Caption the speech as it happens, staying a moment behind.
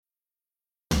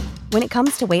When it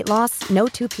comes to weight loss, no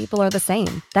two people are the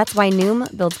same. That's why Noom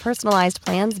builds personalized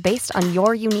plans based on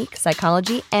your unique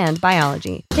psychology and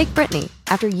biology. Take Brittany.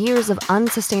 After years of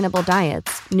unsustainable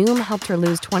diets, Noom helped her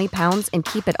lose 20 pounds and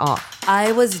keep it off.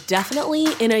 I was definitely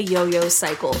in a yo-yo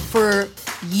cycle for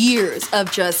years of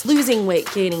just losing weight,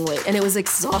 gaining weight, and it was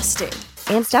exhausting.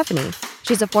 And Stephanie.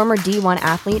 She's a former D1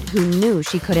 athlete who knew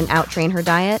she couldn't outtrain her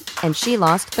diet, and she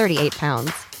lost 38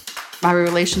 pounds. My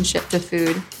relationship to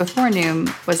food before Noom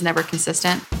was never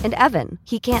consistent. And Evan,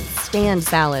 he can't stand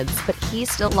salads, but he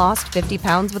still lost 50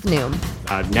 pounds with Noom.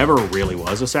 I never really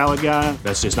was a salad guy.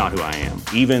 That's just not who I am.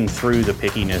 Even through the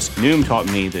pickiness, Noom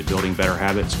taught me that building better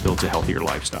habits builds a healthier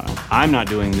lifestyle. I'm not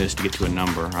doing this to get to a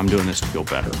number. I'm doing this to feel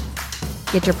better.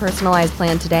 Get your personalized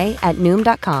plan today at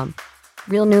Noom.com.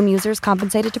 Real Noom users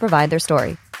compensated to provide their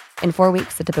story. In 4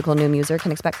 weeks, the typical Noom user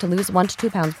can expect to lose 1 to 2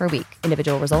 pounds per week.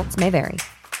 Individual results may vary.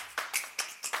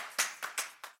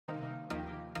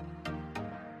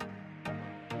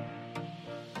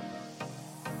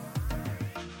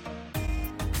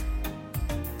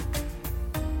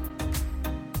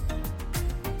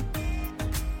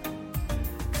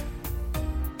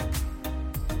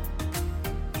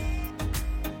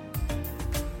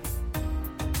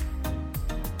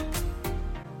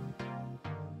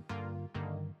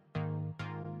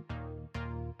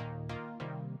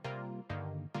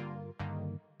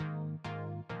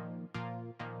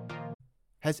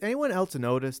 Has anyone else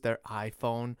noticed their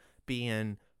iPhone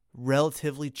being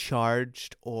relatively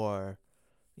charged, or,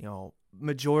 the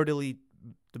majority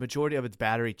of its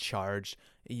battery charged?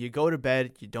 You go to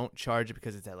bed, you don't charge it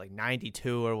because it's at like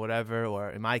 92 or whatever,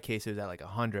 or in my case, it was at like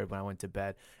 100 when I went to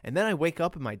bed. And then I wake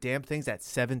up and my damn thing's at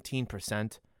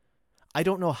 17%. I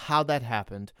don't know how that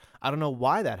happened. I don't know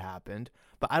why that happened,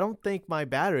 but I don't think my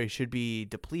battery should be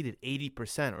depleted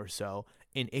 80% or so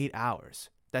in 8 hours.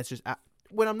 That's just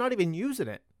when I'm not even using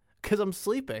it because I'm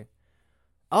sleeping.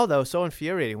 Oh, that was so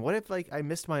infuriating. What if I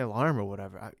missed my alarm or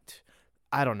whatever?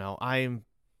 I don't know. I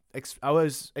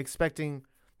was expecting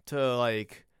to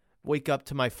wake up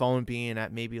to my phone being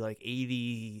at maybe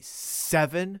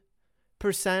 87%.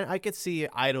 I could see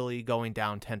it idly going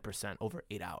down 10% over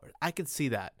 8 hours. I could see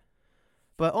that.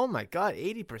 But oh my God,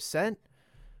 80%?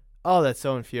 Oh, that's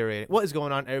so infuriating. What is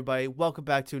going on, everybody? Welcome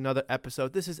back to another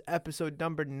episode. This is episode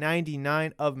number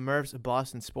 99 of Murph's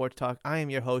Boston Sports Talk. I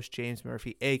am your host, James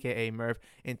Murphy, a.k.a. Murph,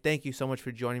 and thank you so much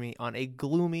for joining me on a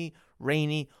gloomy,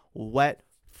 rainy, wet,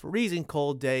 freezing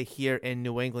cold day here in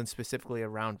New England, specifically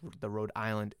around the Rhode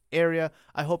Island area.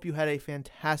 I hope you had a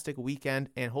fantastic weekend,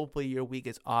 and hopefully your week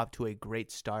is off to a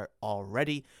great start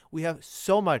already. We have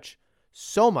so much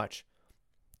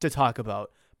to talk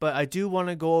about. But I do want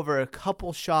to go over a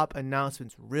couple shop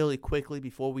announcements really quickly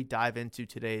before we dive into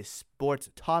today's sports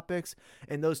topics.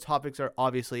 And those topics are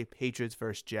obviously Patriots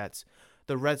versus Jets,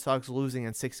 the Red Sox losing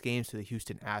in 6 games to the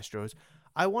Houston Astros.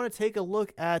 I want to take a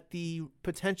look at the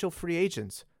potential free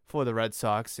agents for the Red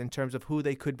Sox in terms of who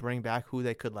they could bring back, who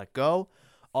they could let go.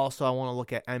 Also, I want to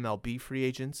look at MLB free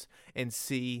agents and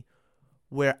see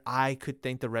where I could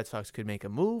think the Red Sox could make a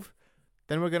move.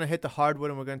 Then we're going to hit the hardwood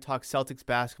and we're going to talk Celtics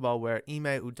basketball, where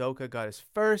Ime Udoka got his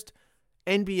first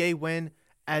NBA win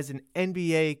as an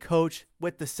NBA coach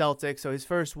with the Celtics. So his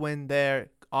first win there.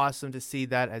 Awesome to see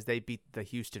that as they beat the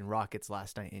Houston Rockets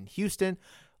last night in Houston.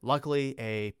 Luckily,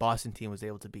 a Boston team was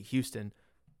able to beat Houston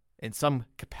in some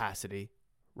capacity,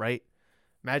 right?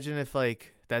 Imagine if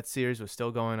that series was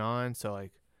still going on. So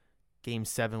game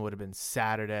 7 would have been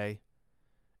Saturday.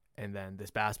 And then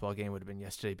this basketball game would have been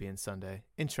yesterday being Sunday.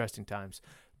 Interesting times.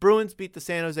 Bruins beat the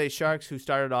San Jose Sharks, who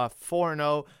started off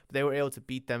 4-0. But they were able to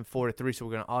beat them 4-3. So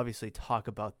we're going to obviously talk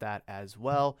about that as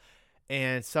well.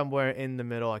 And somewhere in the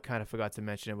middle, I kind of forgot to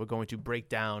mention it, we're going to break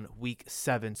down Week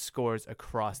 7 scores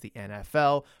across the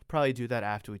NFL. Probably do that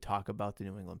after we talk about the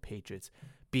New England Patriots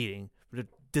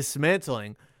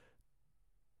dismantling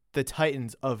the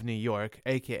Titans of New York,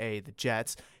 a.k.a. the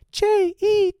Jets. Jets,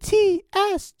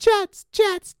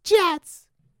 Jets.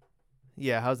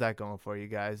 Yeah, how's that going for you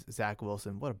guys? Zach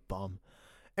Wilson, what a bum.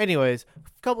 Anyways,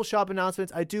 a couple shop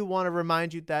announcements. I do want to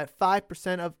remind you that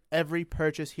 5% of every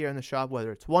purchase here in the shop,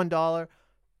 whether it's $1,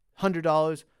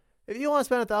 $100, if you want to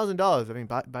spend $1,000, I mean,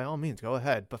 by all means, go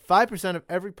ahead. But 5% of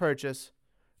every purchase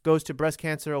goes to breast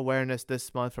cancer awareness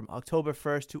this month from October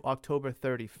 1st to October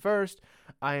 31st.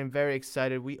 I am very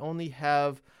excited. We only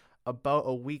have about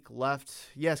a week left.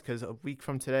 Yes, because a week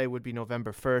from today would be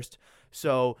November 1st.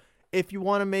 So if you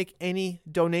want to make any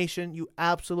donation, you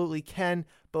absolutely can.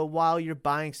 But while you're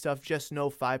buying stuff, just know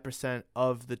 5%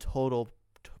 of the total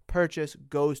purchase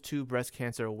goes to breast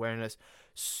cancer awareness.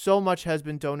 So much has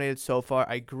been donated so far.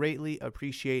 I greatly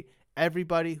appreciate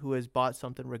everybody who has bought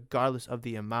something, regardless of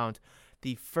the amount.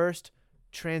 The first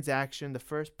transaction, the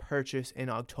first purchase in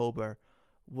October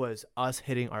was us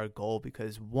hitting our goal,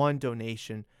 because one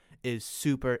donation is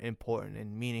super important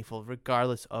and meaningful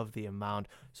regardless of the amount.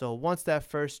 So once that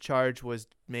first charge was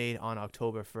made on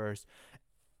October 1st,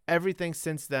 everything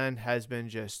since then has been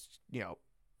just,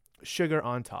 sugar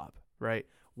on top, right?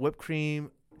 Whipped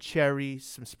cream, cherry,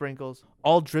 some sprinkles,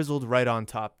 all drizzled right on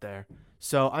top there.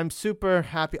 So I'm super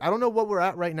happy. I don't know what we're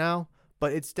at right now,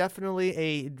 but it's definitely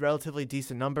a relatively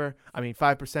decent number. I mean,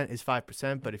 5% is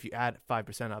 5%, but if you add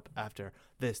 5% up after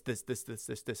this,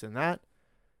 and that,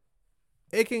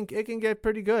 it can get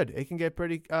pretty good. It can get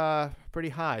pretty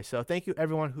high. So thank you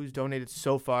everyone who's donated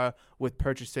so far with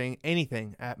purchasing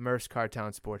anything at Murph's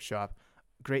Cardtown Sports Shop.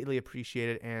 Greatly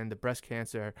appreciated, and the Breast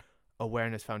Cancer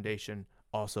Awareness Foundation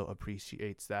also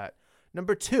appreciates that.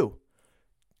 Number 2,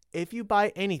 if you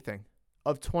buy anything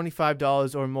of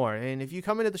 $25 or more, and if you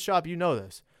come into the shop, you know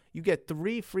this, you get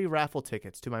 3 free raffle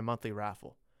tickets to my monthly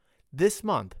raffle. This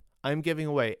month, I'm giving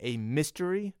away a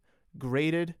mystery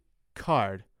graded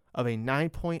card of a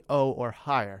 9.0 or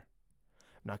higher.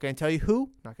 I'm not going to tell you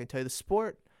who, not going to tell you the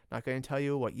sport, not going to tell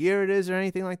you what year it is or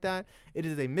anything like that. It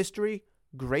is a mystery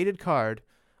graded card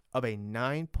of a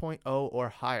 9.0 or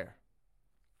higher.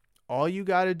 All you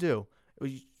got to do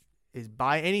is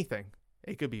buy anything.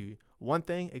 It could be one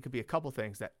thing, it could be a couple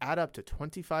things that add up to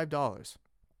 $25.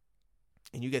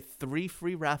 And you get 3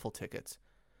 free raffle tickets.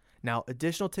 Now,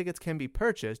 additional tickets can be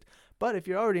purchased, but if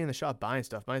you're already in the shop buying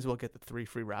stuff, might as well get the 3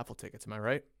 free raffle tickets. Am I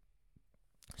right?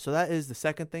 So that is the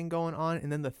second thing going on. And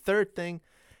then the third thing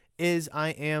is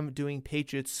I am doing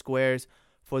Patriots squares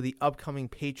for the upcoming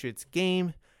Patriots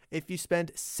game. If you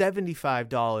spend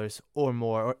 $75 or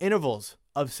more, or intervals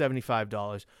of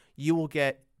 $75, you will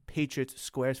get Patriots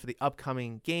squares for the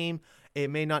upcoming game. It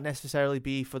may not necessarily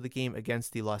be for the game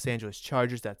against the Los Angeles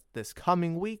Chargers that's this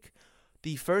coming week.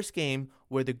 The first game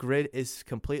where the grid is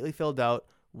completely filled out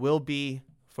will be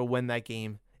for when that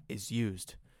game is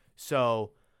used.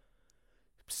 So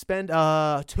spend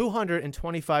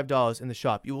 $225 in the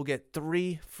shop. You will get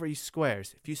 3 free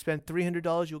squares. If you spend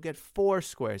 $300, you'll get 4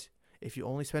 squares. If you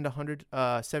only spend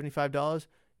 $175,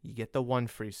 you get the 1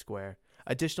 free square.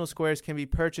 Additional squares can be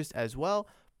purchased as well,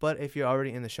 but if you're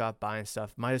already in the shop buying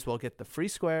stuff, might as well get the free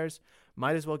squares,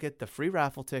 might as well get the free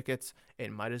raffle tickets,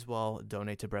 and might as well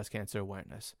donate to breast cancer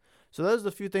awareness. So those are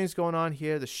the few things going on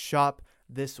here, the shop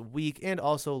this week, and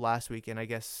also last week, and I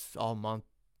guess all month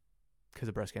because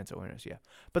of breast cancer awareness, yeah.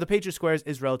 But the Patriot Squares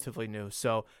is relatively new,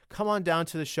 so come on down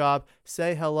to the shop,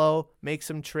 say hello, make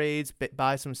some trades,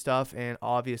 buy some stuff, and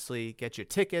obviously get your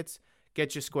tickets,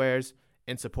 get your squares,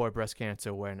 and support breast cancer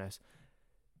awareness.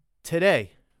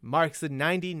 Today marks the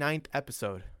 99th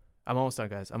episode. I'm almost done,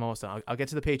 guys. I'm almost done. I'll get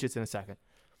to the Patriots in a second.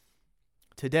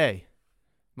 Today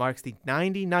marks the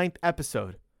 99th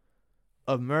episode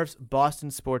of Murph's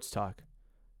Boston Sports Talk.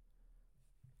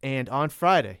 And on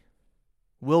Friday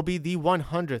will be the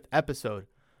 100th episode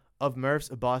of Murph's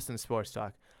Boston Sports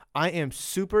Talk. I am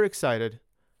super excited.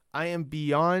 I am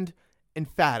beyond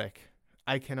emphatic.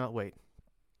 I cannot wait.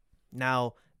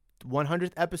 Now, the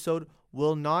 100th episode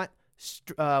will not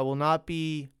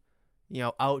be,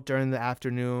 out during the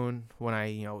afternoon when I,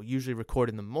 usually record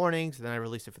in the mornings, and then I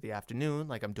release it for the afternoon,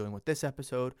 like I'm doing with this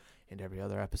episode and every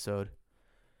other episode.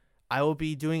 I will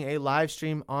be doing a live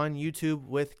stream on YouTube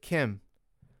with Kim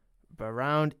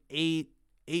around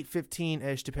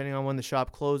 8:15-ish, depending on when the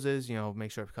shop closes.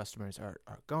 Make sure customers are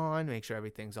gone, make sure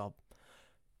everything's all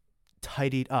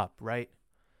tidied up, right?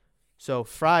 So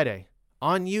Friday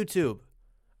on YouTube,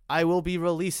 I will be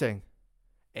releasing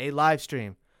a live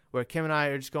stream where Kim and I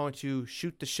are just going to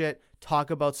shoot the shit,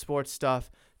 talk about sports stuff,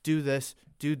 do this,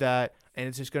 do that, and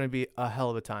it's just going to be a hell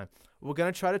of a time. We're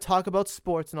going to try to talk about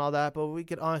sports and all that, but we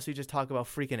could honestly just talk about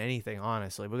freaking anything,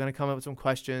 honestly. We're going to come up with some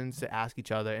questions to ask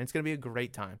each other, and it's going to be a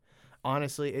great time.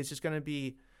 Honestly, it's just going to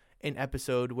be an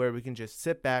episode where we can just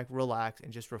sit back, relax,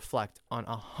 and just reflect on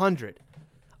 100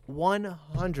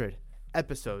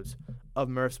 episodes of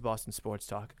Murph's Boston Sports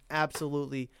Talk.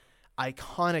 Absolutely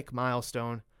iconic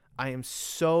milestone. I am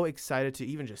so excited to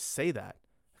even just say that,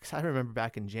 because I remember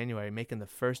back in January making the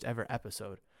first ever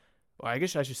episode. Or I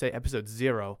guess I should say episode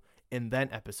 0 and then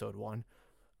episode 1.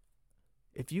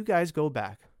 If you guys go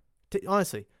back,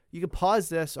 honestly, you can pause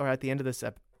this or at the end of this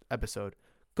episode,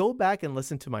 go back and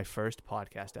listen to my first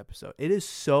podcast episode. It is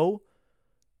so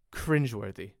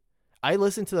cringeworthy. I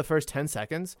listened to the first 10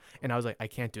 seconds and I was like, I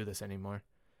can't do this anymore.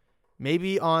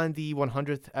 Maybe on the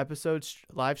 100th episode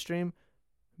live stream,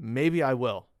 maybe I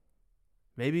will.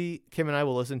 Maybe Kim and I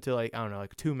will listen to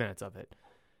 2 minutes of it.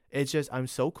 It's just, I'm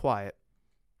so quiet.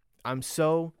 I'm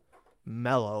so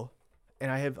mellow.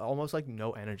 and I have almost like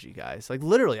no energy, guys. Like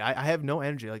literally, I have no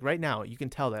energy. Like right now, you can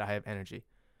tell that I have energy.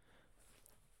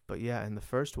 But yeah, in the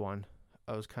first one,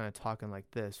 I was kind of talking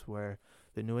like this, where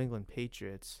the New England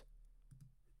Patriots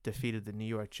defeated the New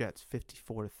York Jets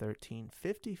 54-13.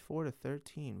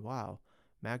 54-13. Wow.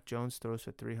 Mac Jones throws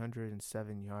for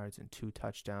 307 yards and 2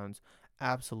 touchdowns,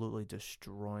 absolutely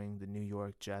destroying the New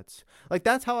York Jets. Like,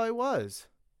 that's how I was.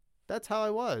 That's how I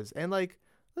was. And, like,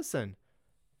 listen,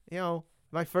 you know,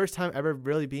 my first time ever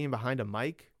really being behind a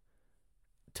mic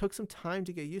took some time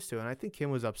to get used to. And I think Kim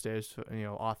was upstairs, you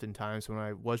know, oftentimes when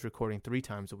I was recording 3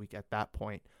 times a week at that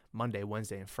point, Monday,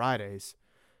 Wednesday, and Fridays.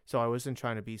 So I wasn't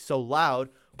trying to be so loud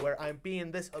where I'm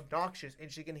being this obnoxious and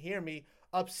she can hear me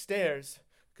upstairs,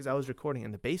 because I was recording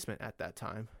in the basement at that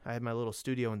time. I had my little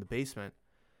studio in the basement.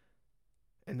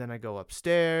 And then I go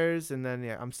upstairs, and then,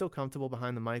 yeah, I'm still comfortable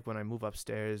behind the mic when I move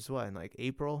upstairs. What, in like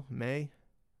April, May?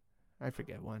 I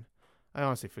forget when. I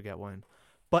honestly forget when.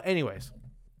 But anyways,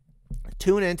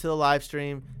 tune into the live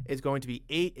stream. It's going to be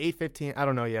 8:15. I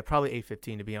don't know yet. Probably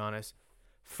 8:15 to be honest.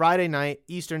 Friday night,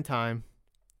 Eastern time.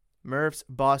 Murph's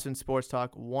Boston Sports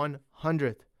Talk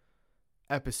 100th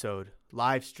episode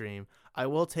live stream. I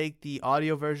will take the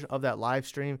audio version of that live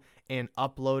stream and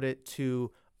upload it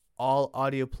to all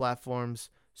audio platforms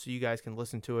so you guys can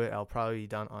listen to it. I'll probably be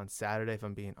done on Saturday if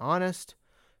I'm being honest.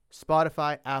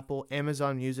 Spotify, Apple,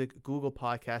 Amazon Music, Google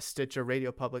Podcasts, Stitcher,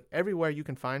 Radio Public, everywhere you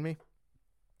can find me.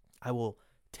 I will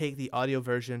take the audio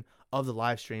version of the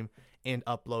live stream and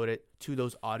upload it to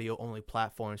those audio-only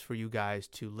platforms for you guys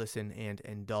to listen and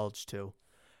indulge to.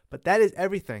 But that is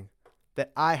everything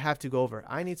that I have to go over.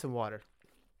 I need some water.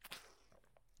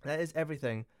 That is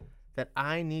everything that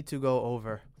I need to go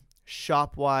over,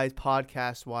 shop-wise,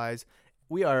 podcast-wise.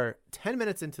 We are 10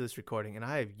 minutes into this recording, and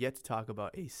I have yet to talk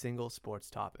about a single sports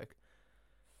topic.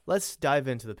 Let's dive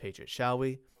into the Patriots, shall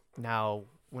we? Now,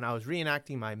 when I was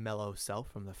reenacting my mellow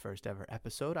self from the first ever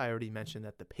episode, I already mentioned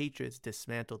that the Patriots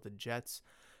dismantled the Jets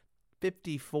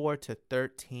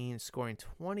 54-13, scoring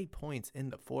 20 points in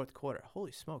the fourth quarter.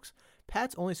 Holy smokes.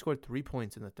 Pats only scored 3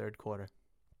 points in the third quarter.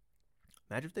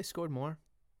 Imagine if they scored more.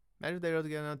 Imagine if they were able to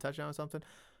get another touchdown or something.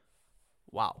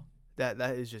 Wow. That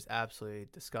is just absolutely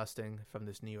disgusting from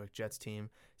this New York Jets team.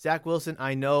 Zach Wilson,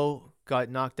 I know, got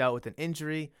knocked out with an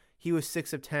injury. He was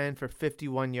 6 of 10 for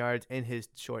 51 yards in his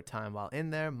short time while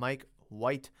in there. Mike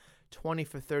White, 20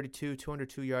 for 32,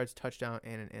 202 yards, touchdown,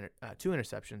 and 2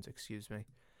 interceptions,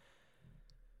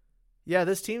 Yeah,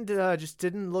 this team just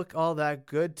didn't look all that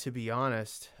good, to be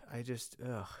honest.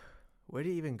 Where do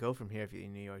you even go from here if you're the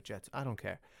New York Jets? I don't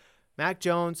care. Mac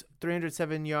Jones,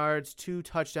 307 yards, 2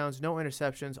 touchdowns, no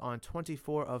interceptions on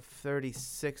 24 of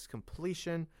 36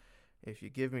 completion. If you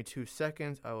give me 2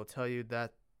 seconds, I will tell you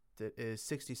that it is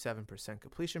 67%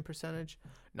 completion percentage.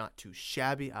 Not too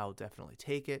shabby. I'll definitely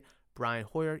take it. Brian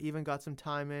Hoyer even got some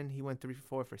time in. He went 3 for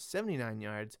 4 for 79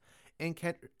 yards. And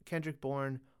Kendrick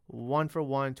Bourne, 1 for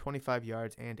 1, 25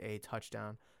 yards and a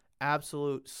touchdown.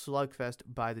 Absolute slugfest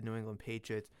by the New England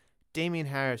Patriots. Damian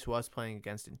Harris, who I was playing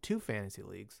against in 2 fantasy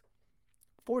leagues,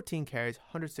 14 carries,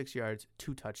 106 yards,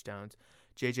 2 touchdowns.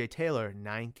 J.J. Taylor,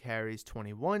 9 carries,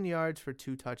 21 yards for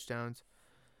 2 touchdowns.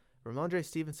 Ramondre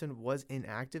Stevenson was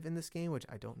inactive in this game, which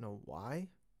I don't know why.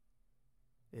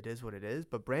 It is what it is.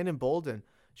 But Brandon Bolden,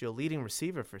 your leading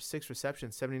receiver for 6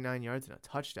 receptions, 79 yards, and a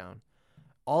touchdown.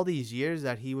 All these years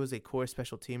that he was a core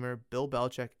special teamer, Bill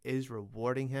Belichick is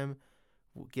rewarding him,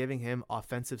 giving him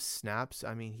offensive snaps.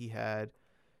 I mean, he had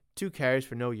 2 carries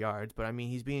for no yards, but I mean,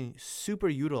 he's being super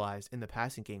utilized in the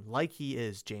passing game like he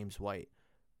is James White,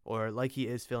 or like he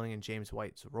is filling in James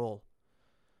White's role.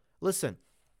 Listen,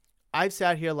 I've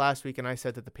sat here last week and I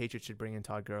said that the Patriots should bring in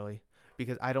Todd Gurley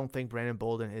because I don't think Brandon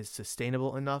Bolden is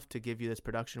sustainable enough to give you this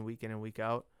production week in and week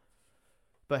out.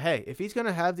 But hey, if he's going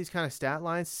to have these kind of stat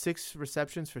lines, 6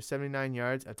 receptions for 79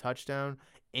 yards, a touchdown,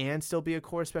 and still be a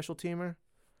core special teamer,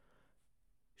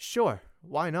 sure,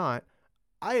 why not?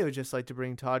 I would just like to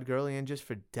bring Todd Gurley in just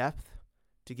for depth,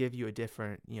 to give you a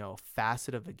different,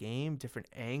 facet of the game, different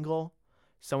angle,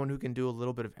 someone who can do a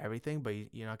little bit of everything, but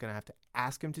you're not going to have to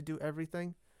ask him to do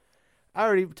everything. I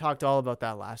already talked all about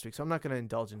that last week, so I'm not going to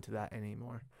indulge into that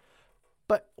anymore.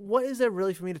 But what is there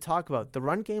really for me to talk about? The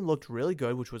run game looked really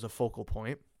good, which was a focal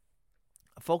point.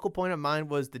 A focal point of mine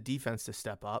was the defense to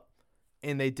step up,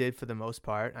 and they did for the most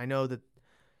part. I know that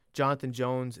Jonathan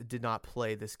Jones did not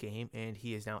play this game, and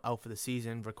he is now out for the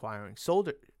season, requiring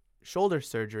shoulder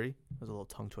surgery. That was a little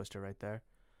tongue twister right there.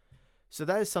 So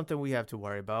that is something we have to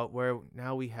worry about, where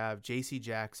now we have J.C.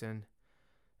 Jackson,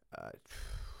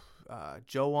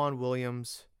 Joejuan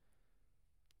Williams,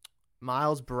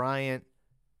 Miles Bryant,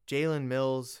 Jalen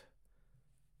Mills.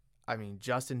 I mean,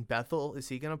 Justin Bethel, is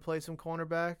he going to play some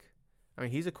cornerback? I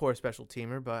mean, he's a core special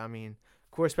teamer, but I mean,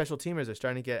 core special teamers are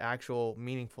starting to get actual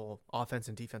meaningful offense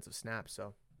and defensive snaps.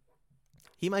 So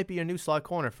he might be your new slot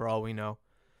corner for all we know.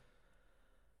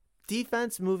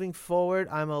 Defense moving forward,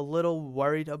 I'm a little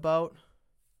worried about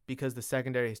because the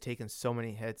secondary has taken so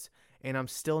many hits, and I'm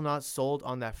still not sold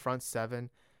on that front seven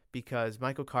because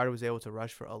Michael Carter was able to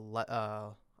rush for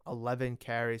 11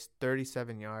 carries,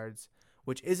 37 yards,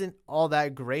 which isn't all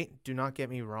that great. Do not get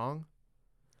me wrong.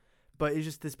 But it's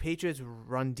just this Patriots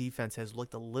run defense has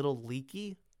looked a little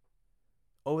leaky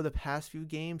over the past few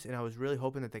games, and I was really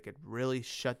hoping that they could really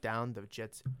shut down the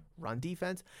Jets' run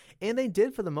defense. And they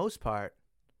did for the most part.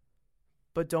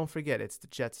 But don't forget, it's the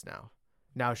Jets now.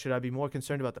 Now, should I be more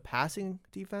concerned about the passing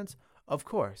defense? Of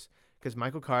course, because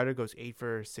Michael Carter goes 8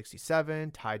 for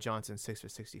 67, Ty Johnson 6 for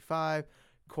 65,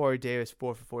 Corey Davis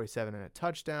 4 for 47 and a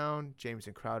touchdown,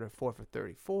 Jamison Crowder 4 for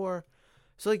 34.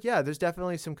 So, there's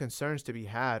definitely some concerns to be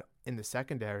had in the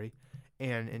secondary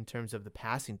and in terms of the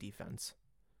passing defense.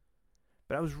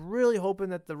 But I was really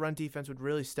hoping that the run defense would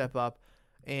really step up.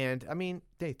 And,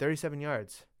 37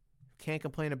 yards. Can't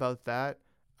complain about that.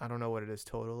 I don't know what it is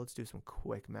total. Let's do some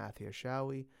quick math here, shall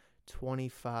we?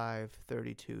 25,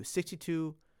 32,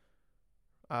 62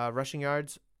 rushing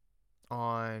yards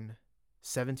on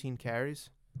 17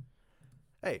 carries.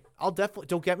 Hey, I'll definitely,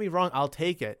 don't get me wrong, I'll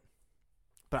take it.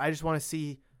 But I just want to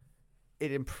see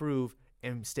it improve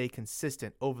and stay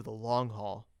consistent over the long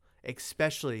haul,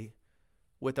 especially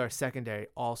with our secondary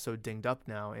also dinged up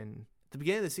now. And at the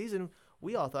beginning of the season,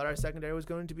 we all thought our secondary was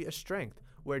going to be a strength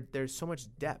where there's so much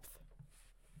depth.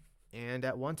 And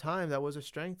at one time, that was a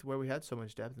strength where we had so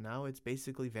much depth. Now it's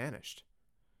basically vanished.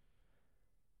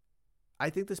 I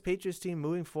think this Patriots team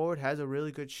moving forward has a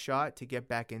really good shot to get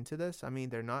back into this. I mean,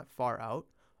 they're not far out.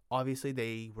 Obviously,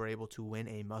 they were able to win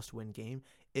a must-win game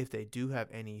if they do have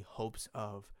any hopes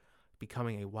of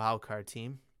becoming a wild card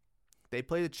team. They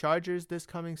play the Chargers this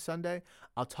coming Sunday.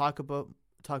 I'll talk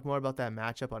more about that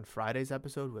matchup on Friday's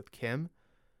episode with Kim.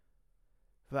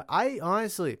 But I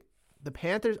honestly, the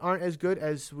Panthers aren't as good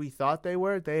as we thought they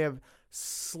were. They have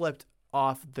slipped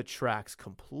off the tracks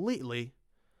completely.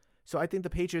 So I think the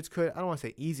Patriots could, I don't want to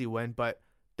say easy win, but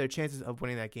their chances of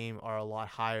winning that game are a lot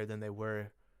higher than they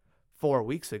were 4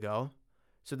 weeks ago.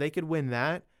 So they could win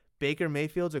that. Baker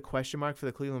Mayfield's a question mark for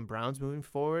the Cleveland Browns moving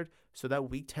forward. So that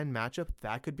Week 10 matchup,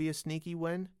 that could be a sneaky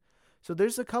win. So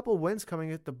there's a couple wins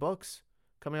coming up in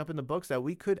the books that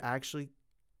we could actually,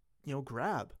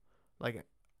 grab. Like,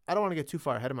 I don't want to get too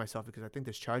far ahead of myself because I think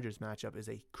this Chargers matchup is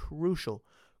a crucial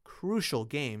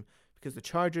game because the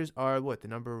Chargers are the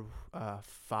number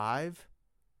 5,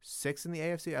 6 in the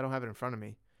AFC. I don't have it in front of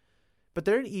me, but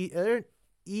they're an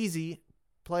easy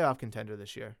playoff contender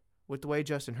this year with the way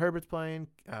Justin Herbert's playing,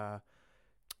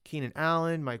 Keenan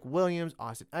Allen, Mike Williams,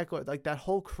 Austin Eckler, like that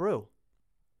whole crew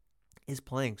is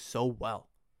playing so well.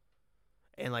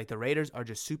 And the Raiders are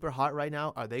just super hot right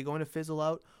now. Are they going to fizzle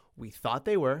out? We thought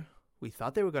they were. We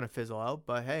thought they were going to fizzle out,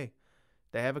 but hey,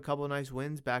 they have a couple of nice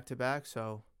wins back to back,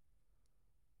 so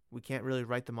we can't really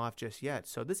write them off just yet.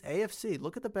 So this AFC,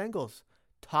 look at the Bengals,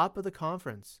 top of the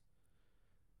conference.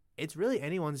 It's really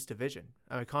anyone's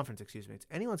conference, excuse me. It's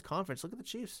anyone's conference. Look at the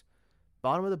Chiefs.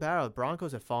 Bottom of the barrel. The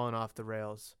Broncos have fallen off the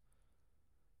rails.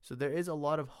 So there is a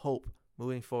lot of hope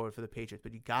moving forward for the Patriots,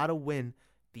 but you got to win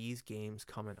these games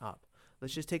coming up.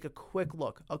 Let's just take a quick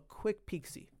look, a quick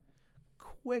peek-see.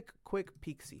 Quick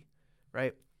peek-see,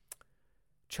 right?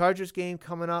 Chargers game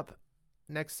coming up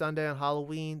next Sunday on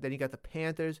Halloween. Then you got the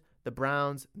Panthers, the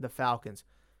Browns, the Falcons.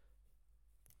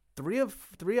 Three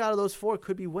out of those 4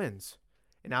 could be wins.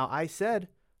 And now I said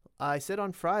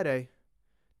on Friday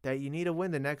that you need to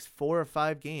win the next 4 or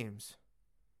 5 games.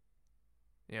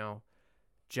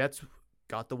 Jets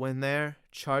got the win there.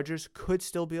 Chargers could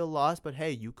still be a loss, but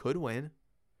hey, you could win.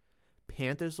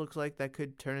 Panthers looks like that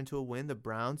could turn into a win. The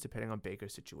Browns, depending on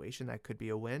Baker's situation, that could be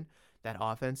a win. That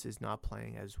offense is not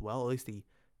playing as well. At least the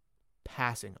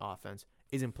passing offense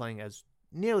isn't playing as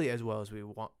nearly as well as we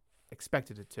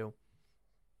expected it to.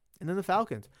 And then the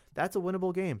Falcons. That's a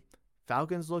winnable game.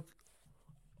 Falcons look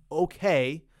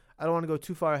okay. I don't want to go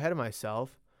too far ahead of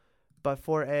myself. But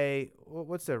for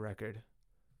what's their record?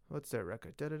 For a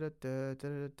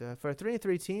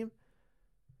 3-3 team,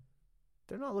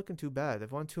 they're not looking too bad.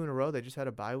 They've won 2 in a row. They just had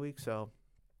a bye week. So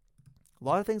a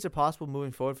lot of things are possible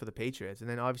moving forward for the Patriots. And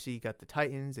then obviously you got the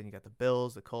Titans and you got the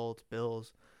Bills, the Colts,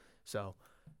 Bills. So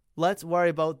let's worry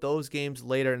about those games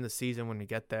later in the season when we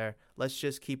get there. Let's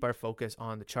just keep our focus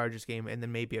on the Chargers game and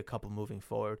then maybe a couple moving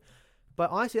forward. But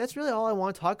honestly, that's really all I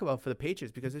want to talk about for the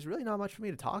Patriots because there's really not much for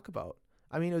me to talk about.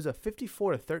 I mean, it was a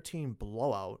 54-13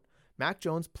 blowout. Mac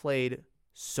Jones played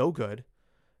so good.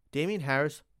 Damian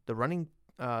Harris, the running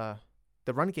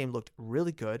game looked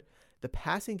really good. The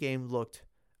passing game looked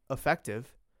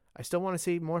effective. I still want to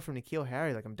see more from N'Keal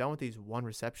Harry. Like, I'm done with these 1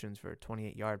 receptions for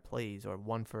 28-yard plays or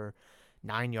 1 for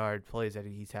 9-yard plays that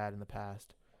he's had in the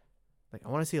past. Like, I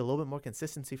want to see a little bit more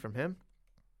consistency from him.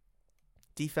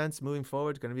 Defense moving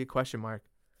forward is going to be a question mark.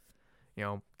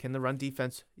 Can the run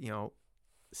defense,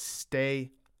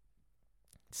 stay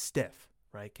stiff,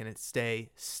 right? Can it stay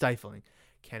stifling?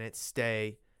 Can it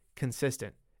stay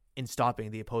consistent in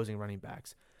stopping the opposing running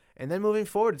backs? And then moving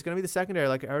forward, it's going to be the secondary.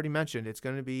 Like I already mentioned, it's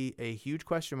going to be a huge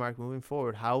question mark moving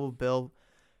forward. How will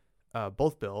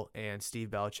both Bill and Steve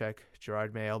Belichick,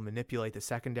 Gerard Mayo, manipulate the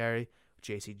secondary?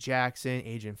 J.C. Jackson,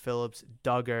 Adrian Phillips,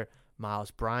 Duggar,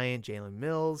 Miles Bryant, Jalen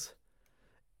Mills,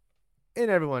 and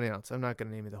everyone else. I'm not going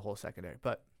to name it the whole secondary,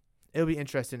 but it'll be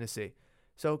interesting to see.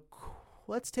 So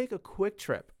let's take a quick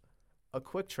trip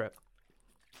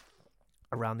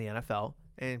around the NFL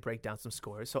and break down some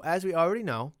scores. So as we already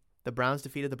know, the Browns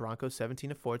defeated the Broncos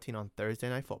 17-14 on Thursday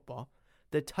Night Football.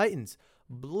 The Titans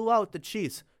blew out the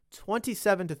Chiefs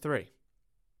 27-3.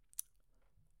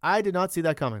 I did not see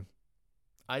that coming.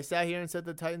 I sat here and said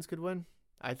the Titans could win.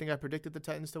 I think I predicted the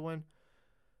Titans to win.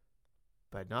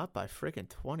 But not by freaking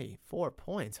 24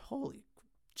 points. Holy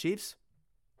Chiefs.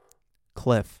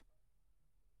 Cliff.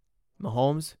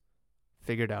 Mahomes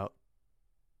figured out.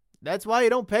 That's why you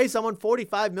don't pay someone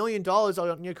 $45 million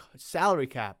on your salary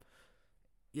cap.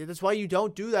 Yeah, that's why you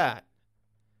don't do that.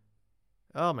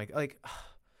 Oh my,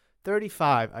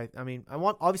 35. I mean, I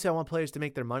want players to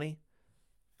make their money,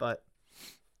 but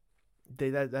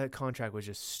that contract was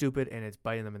just stupid, and it's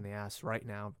biting them in the ass right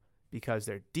now because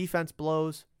their defense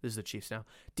blows. This is the Chiefs now.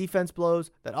 Defense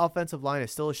blows. That offensive line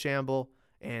is still a shamble,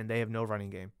 and they have no running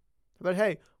game. But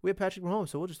hey, we have Patrick Mahomes,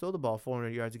 so we'll just throw the ball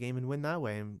 400 yards a game and win that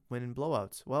way and win in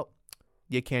blowouts. Well,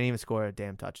 you can't even score a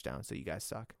damn touchdown, so you guys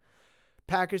suck.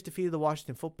 Packers defeated the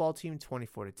Washington football team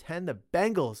 24-10. The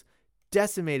Bengals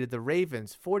decimated the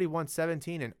Ravens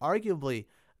 41-17, and arguably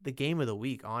the game of the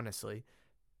week, honestly.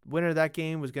 Winner of that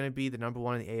game was going to be the number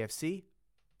 1 in the AFC.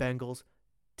 Bengals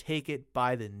take it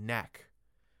by the neck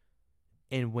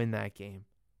and win that game.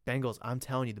 Bengals, I'm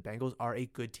telling you, the Bengals are a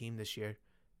good team this year.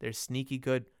 They're sneaky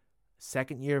good.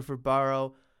 Second year for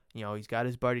Burrow. He's got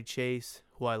his buddy Chase,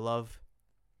 who I love.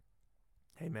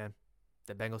 Hey, man,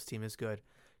 the Bengals team is good.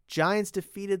 Giants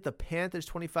defeated the Panthers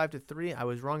 25-3. I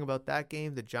was wrong about that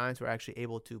game. The Giants were actually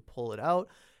able to pull it out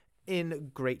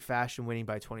in great fashion, winning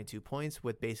by 22 points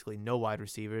with basically no wide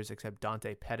receivers except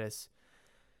Dante Pettis.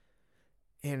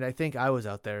 And I think I was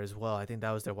out there as well. I think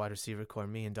that was their wide receiver core,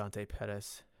 me and Dante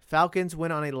Pettis. Falcons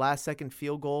win on a last-second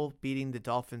field goal, beating the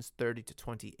Dolphins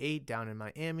 30-28 down in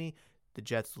Miami. The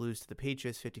Jets lose to the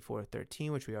Patriots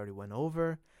 54-13, which we already went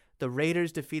over. The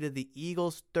Raiders defeated the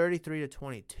Eagles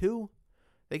 33-22.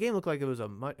 The game looked like it was a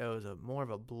more of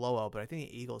a blowout, but I think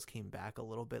the Eagles came back a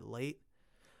little bit late.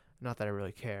 Not that I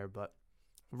really care, but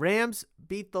Rams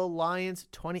beat the Lions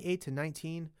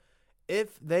 28-19.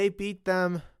 If they beat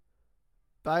them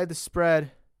by the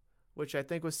spread, which I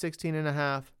think was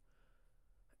 16.5,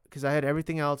 because I had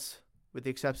everything else with the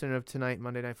exception of tonight,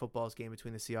 Monday Night Football's game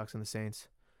between the Seahawks and the Saints,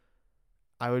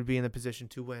 I would be in the position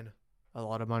to win a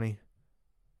lot of money,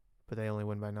 but they only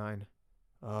win by 9.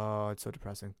 Oh, it's so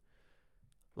depressing.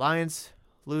 Lions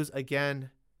lose again,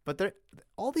 but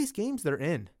all these games they're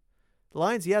in. The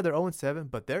Lions, yeah, they're 0-7,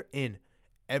 but they're in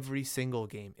every single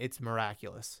game. It's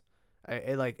miraculous.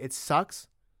 It sucks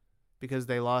because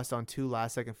they lost on 2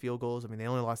 last-second field goals. I mean, they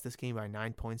only lost this game by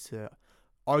 9 points to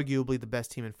arguably the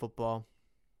best team in football.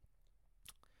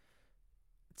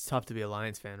 It's tough to be a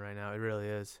Lions fan right now. It really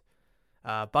is.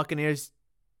 Buccaneers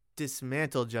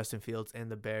dismantled Justin Fields and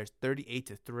the Bears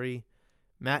 38-3.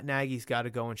 Matt Nagy's got to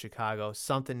go in Chicago.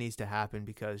 Something needs to happen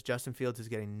because Justin Fields is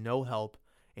getting no help,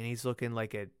 and he's looking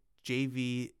like a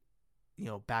JV,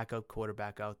 backup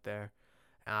quarterback out there.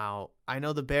 Now, I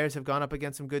know the Bears have gone up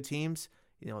against some good teams.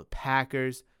 The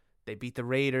Packers, they beat the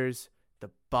Raiders,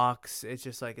 the Bucs. It's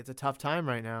just it's a tough time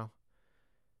right now.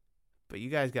 But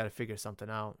you guys got to figure something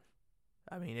out.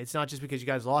 I mean, it's not just because you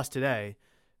guys lost today,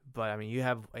 but I mean, you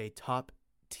have a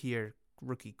top-tier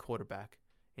rookie quarterback.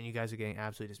 And you guys are getting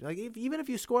absolutely even if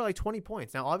you score 20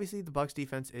 points. Now, obviously, the Bucs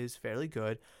defense is fairly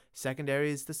good. Secondary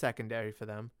is the secondary for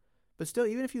them. But still,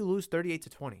 even if you lose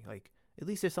 38-20, at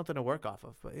least there's something to work off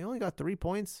of. But you only got 3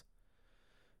 points.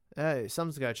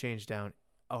 Something's got to change down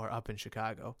or up in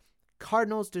Chicago.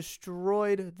 Cardinals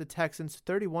destroyed the Texans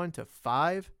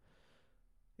 31-5.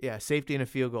 Yeah, safety and a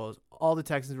field goal is all the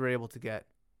Texans were able to get.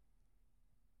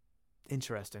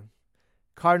 Interesting.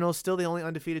 Cardinals still the only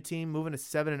undefeated team, moving to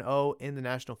 7-0 in the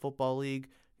National Football League.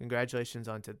 Congratulations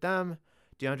on to them.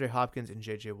 DeAndre Hopkins and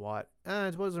J.J. Watt.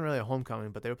 It wasn't really a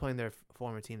homecoming, but they were playing their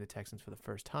former team, the Texans, for the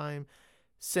first time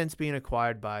since being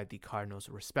acquired by the Cardinals,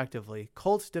 respectively.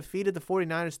 Colts defeated the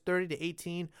 49ers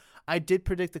 30-18. I did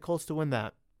predict the Colts to win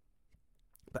that,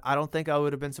 but I don't think I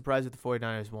would have been surprised if the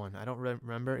 49ers won. I don't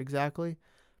remember exactly,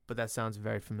 but that sounds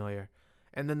very familiar.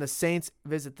 And then the Saints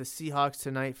visit the Seahawks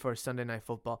tonight for Sunday Night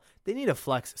Football. They need to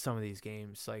flex some of these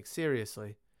games, like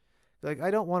seriously. Like,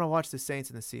 I don't want to watch the Saints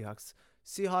and the Seahawks.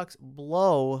 Seahawks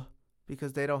blow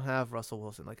because they don't have Russell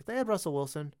Wilson. Like, if they had Russell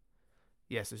Wilson,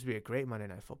 yes, this would be a great Monday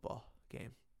Night Football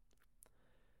game.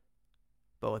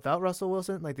 But without Russell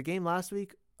Wilson, like the game last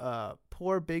week,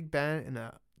 poor Big Ben and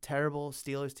a terrible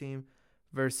Steelers team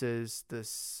versus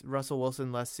this Russell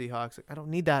Wilson-less Seahawks. I don't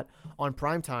need that on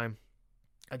prime time.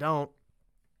 I don't.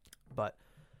 But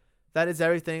that is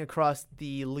everything across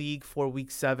the league for Week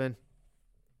 7.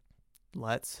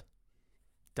 Let's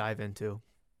dive into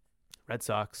Red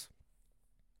Sox.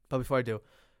 But before I do,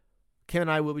 Kim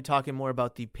and I will be talking more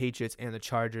about the Patriots and the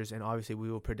Chargers, and obviously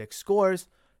we will predict scores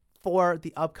for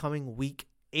the upcoming Week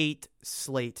 8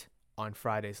 slate on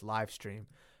Friday's live stream.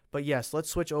 But yes, let's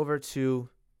switch over to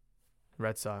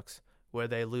Red Sox, where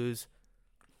they lose.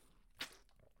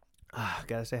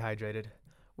 Gotta stay hydrated.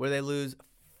 Where they lose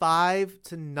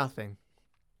 5-0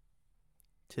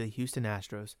 to the Houston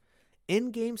Astros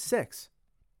in Game 6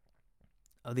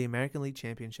 of the American League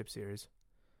Championship Series.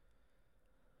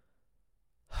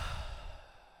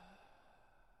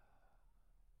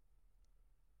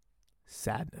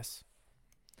 Sadness.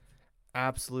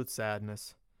 Absolute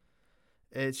sadness.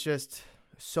 It's just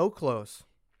so close.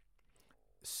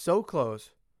 So close.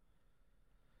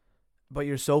 But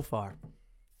you're so far.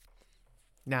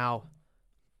 Now,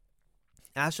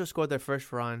 Astros scored their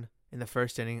first run in the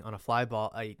first inning on a fly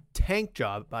ball, a tank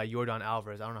job by Yordan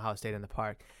Alvarez. I don't know how it stayed in the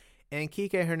park. And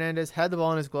Kike Hernandez had the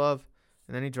ball in his glove,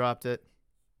 and then he dropped it,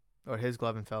 or his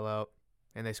glove, and fell out.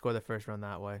 And they scored the first run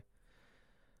that way.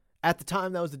 At the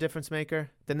time, that was the difference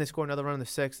maker. Then they scored another run in the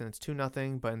 6th, and it's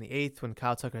 2-0. But in the 8th, when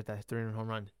Kyle Tucker hit that 3-run home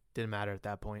run, didn't matter at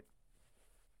that point.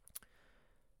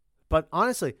 But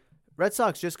honestly, Red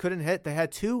Sox just couldn't hit. They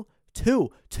had two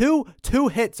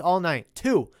hits all night.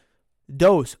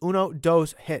 Uno,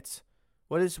 dos hits.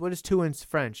 What is two in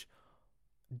French?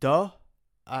 Duh?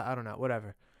 I don't know.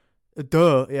 Whatever.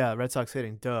 Duh. Yeah, Red Sox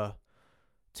hitting. Duh.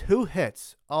 2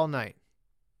 hits all night.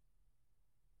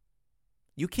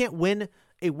 You can't win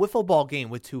a wiffle ball game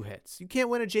with 2 hits. You can't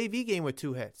win a JV game with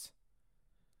 2 hits.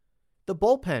 The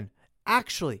bullpen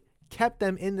actually kept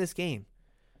them in this game.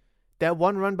 That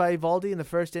one run by Eovaldi in the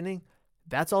first inning,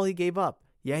 that's all he gave up.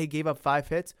 Yeah, he gave up 5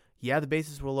 hits. Yeah, the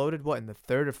bases were loaded, in the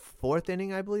 3rd or 4th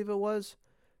inning, I believe it was,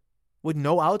 with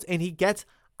no outs, and he gets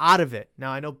out of it.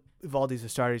 Now, I know Eovaldi's a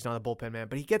starter, he's not a bullpen man,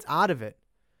 but he gets out of it.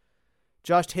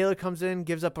 Josh Taylor comes in,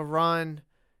 gives up a run.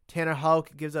 Tanner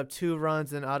Houck gives up 2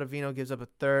 runs, and Ottavino gives up a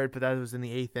 3rd, but that was in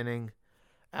the 8th inning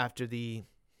after the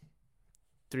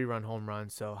 3-run home run.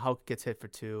 So Houck gets hit for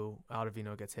 2,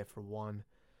 Ottavino gets hit for 1.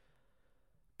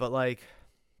 But,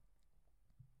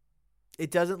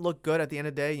 it doesn't look good at the end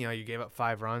of the day. You gave up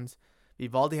 5 runs.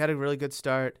 Eovaldi had a really good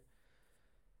start.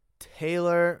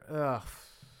 Taylor,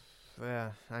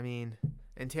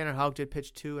 and Tanner Houck did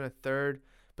pitch 2 and a 3rd,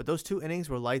 but those 2 innings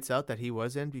were lights out that he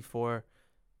was in before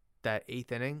that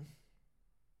 8th inning.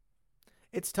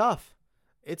 It's tough.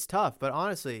 But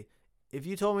honestly, if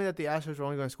you told me that the Astros were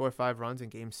only going to score 5 runs in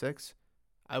Game 6,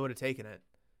 I would have taken it.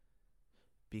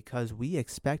 Because we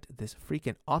expect this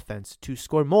freaking offense to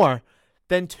score more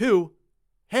than 2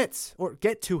 hits or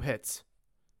get 2 hits.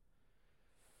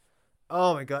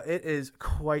 Oh my God, it is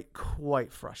quite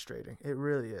frustrating. It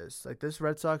really is. This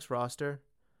Red Sox roster,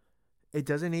 it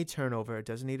doesn't need turnover. It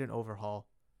doesn't need an overhaul,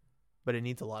 but it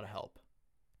needs a lot of help.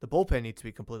 The bullpen needs to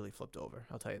be completely flipped over.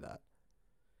 I'll tell you that.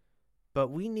 But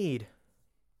we need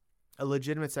a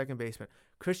legitimate second baseman.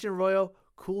 Christian Arroyo,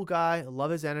 cool guy.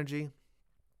 Love his energy.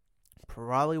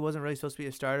 Probably wasn't really supposed to be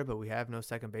a starter, but we have no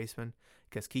second baseman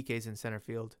because Kike's in center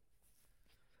field.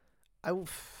 I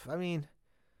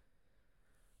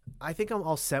think I'm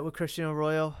all set with Christian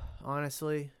Arroyo,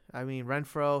 honestly.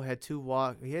 Renfroe had 2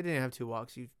 walks. He didn't have 2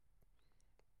 walks.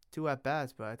 2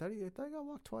 at-bats, but I thought he got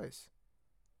walked twice.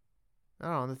 I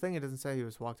don't know. The thing, it doesn't say he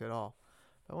was walked at all.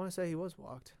 But I want to say he was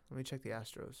walked. Let me check the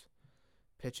Astros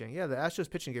pitching. Yeah, the Astros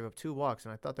pitching gave up 2 walks,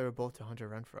 and I thought they were both to Hunter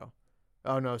Renfroe.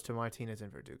 Oh, no, it's to Martinez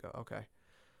and Verdugo. Okay.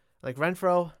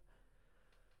 Renfroe,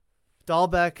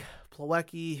 Dahlbeck,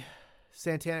 Plawecki,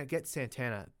 Santana. Get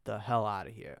Santana the hell out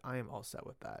of here. I am all set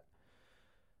with that.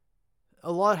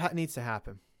 A lot needs to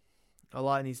happen. A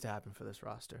lot needs to happen for this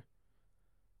roster.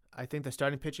 I think the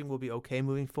starting pitching will be okay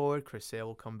moving forward. Chris Sale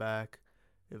will come back.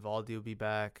 Eovaldi will be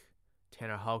back.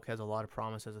 Tanner Houck has a lot of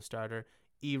promise as a starter.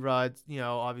 Erod,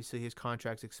 obviously his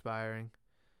contract's expiring.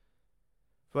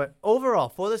 But overall,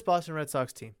 for this Boston Red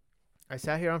Sox team, I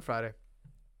sat here on Friday.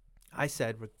 I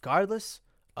said, regardless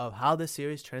of how this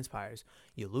series transpires,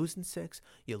 you lose in 6,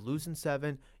 you lose in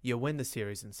 7, you win the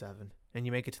series in 7, and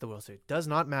you make it to the World Series. Does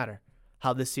not matter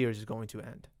how this series is going to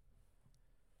end.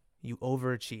 You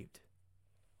overachieved.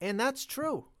 And that's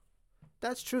true.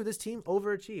 That's true. This team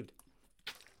overachieved.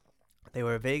 They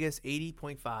were Vegas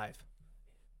 80.5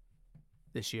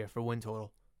 this year for win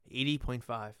total. 80.5,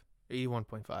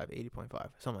 81.5, 80.5,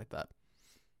 something like that.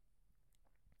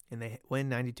 And they win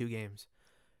 92 games.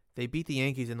 They beat the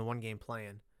Yankees in the one-game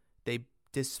play-in. I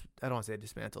don't want to say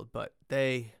dismantled, but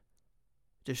they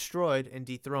destroyed and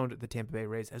dethroned the Tampa Bay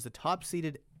Rays as the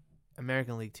top-seeded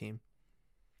American League team.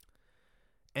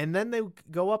 And then they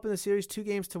go up in the series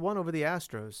 2-1 over the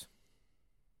Astros.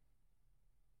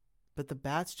 But the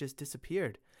bats just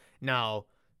disappeared. Now,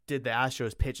 did the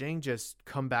Astros pitching just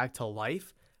come back to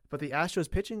life? But the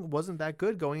Astros pitching wasn't that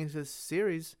good going into this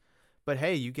series. But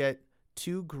hey, you get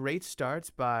 2 great starts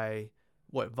by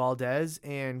Valdez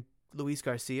and Luis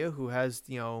Garcia, who has,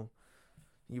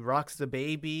 he rocks the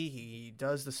baby, he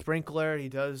does the sprinkler, he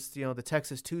does, the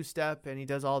Texas two-step, and he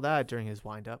does all that during his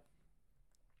windup.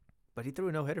 But he threw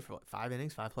a no-hitter for 5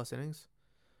 innings, 5+ innings?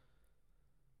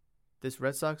 This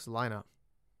Red Sox lineup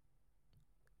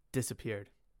disappeared.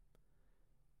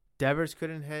 Devers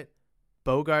couldn't hit,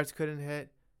 Bogaerts couldn't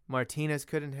hit, Martinez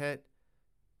couldn't hit,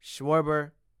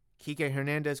 Schwarber, Kike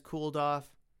Hernandez cooled off,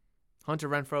 Hunter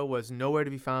Renfroe was nowhere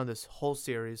to be found this whole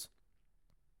series.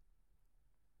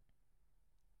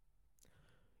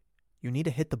 You need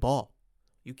to hit the ball.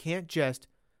 You can't just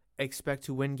expect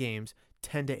to win games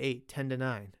 10-8,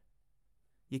 10-9.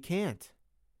 You can't.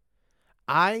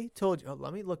 I told you.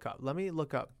 Let me look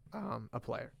up a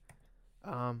player.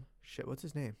 What's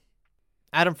his name?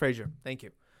 Adam Frazier. Thank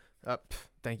you.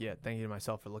 Thank you to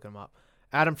myself for looking him up.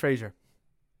 Adam Frazier.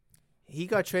 He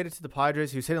got traded to the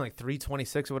Padres. He was hitting like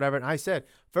 326 or whatever. And I said,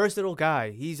 versatile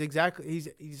guy. He's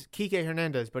Kike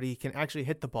Hernandez, but he can actually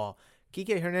hit the ball.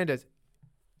 Kike Hernandez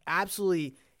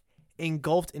absolutely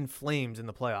engulfed in flames in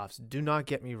the playoffs. Do not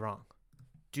get me wrong.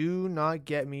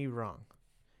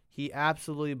 He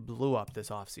absolutely blew up this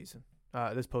offseason.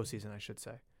 This postseason, I should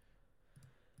say.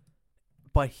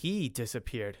 But he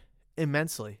disappeared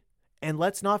immensely. And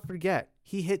let's not forget,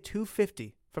 he hit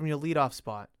 250 from your leadoff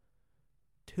spot.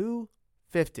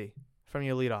 250 from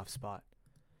your leadoff spot.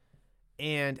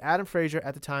 And Adam Frazier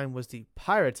at the time was the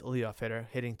Pirates' leadoff hitter,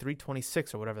 hitting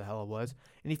 326 or whatever the hell it was.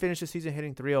 And he finished the season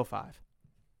hitting 305.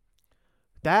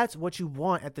 That's what you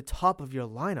want at the top of your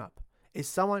lineup, is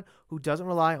someone who doesn't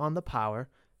rely on the power,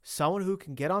 someone who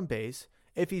can get on base.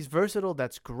 If he's versatile,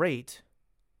 that's great.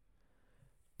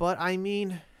 But,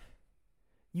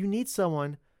 you need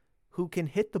someone who can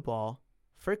hit the ball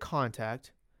for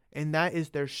contact, and that is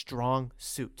their strong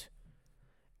suit.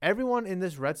 Everyone in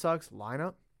this Red Sox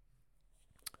lineup,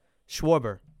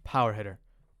 Schwarber, power hitter.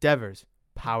 Devers,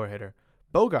 power hitter.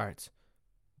 Bogaerts,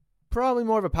 probably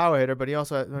more of a power hitter, but he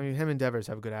also, him and Devers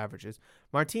have good averages.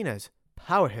 Martinez,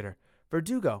 power hitter.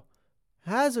 Verdugo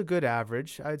has a good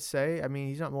average, I'd say.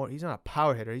 He's not a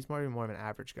power hitter. He's more of an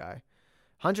average guy.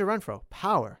 Hunter Renfroe,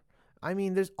 power.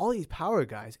 There's all these power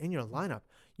guys in your lineup.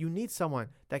 You need someone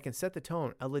that can set the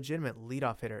tone, a legitimate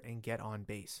leadoff hitter, and get on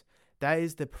base. That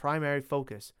is the primary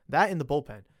focus. That in the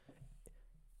bullpen.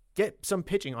 Get some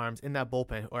pitching arms in that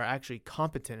bullpen who are actually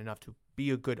competent enough to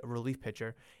be a good relief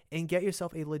pitcher, and get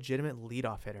yourself a legitimate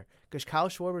leadoff hitter. Because Kyle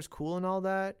Schwarber's cool and all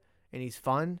that, and he's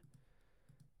fun,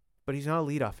 but he's not a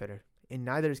leadoff hitter, and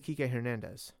neither is Kike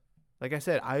Hernandez. Like I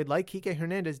said, I would like Kike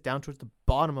Hernandez down towards the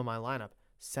bottom of my lineup,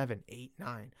 7, 8,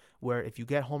 9, where if you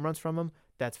get home runs from him,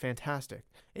 that's fantastic.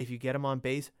 If you get him on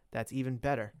base, that's even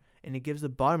better. And it gives the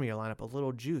bottom of your lineup a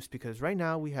little juice, because right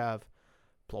now we have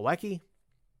Plawecki.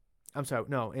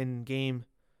 In game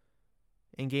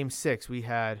 6, we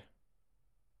had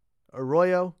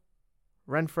Arroyo,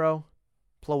 Renfroe,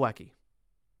 Plawecki.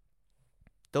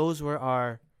 That was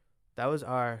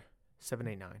our 7,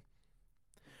 8, 9.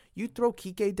 You throw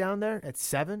Kike down there at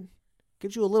 7,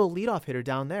 gives you a little leadoff hitter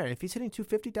down there. And if he's hitting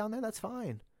 250 down there, that's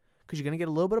fine. Because you're going to get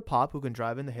a little bit of pop who can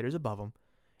drive in the hitters above him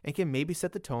and can maybe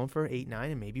set the tone for 8,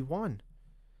 9, and maybe 1.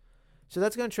 So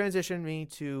that's going to transition me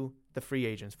to the free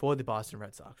agents for the Boston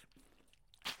Red Sox.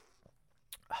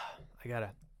 I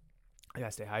gotta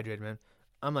stay hydrated, man.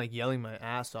 I'm like yelling my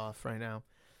ass off right now.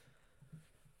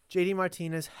 JD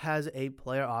Martinez has a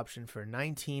player option for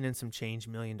 $19 and some change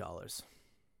million.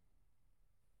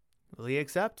 Will he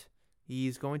accept?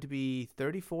 He's going to be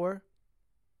 34.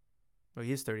 Well,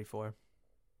 he is 34.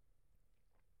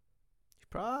 He's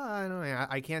I don't know.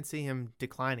 I can't see him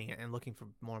declining it and looking for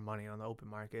more money on the open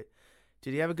market.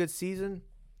 Did he have a good season?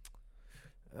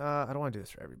 I don't want to do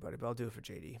this for everybody, but I'll do it for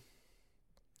JD.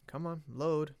 Come on,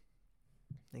 load.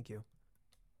 Thank you.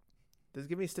 Does it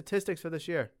give me statistics for this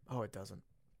year? Oh, it doesn't.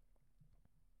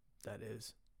 That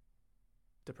is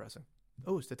depressing.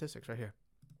 Oh, statistics right here.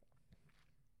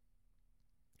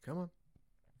 Come on.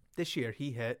 This year,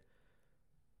 he hit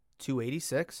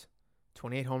 286,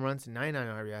 28 home runs, 99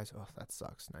 RBIs. Oh, that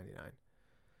sucks, 99.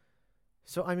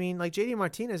 So, I mean, like, JD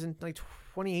Martinez in, like,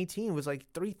 2018 was, like,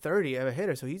 330 of a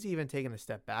hitter, so he's even taken a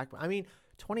step back. But I mean,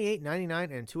 28,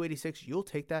 99, and 286, you'll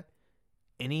take that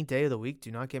any day of the week.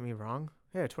 Do not get me wrong.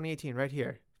 Yeah, 2018 right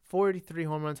here. 43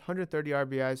 home runs, 130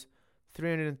 RBIs,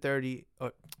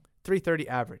 330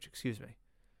 average, excuse me.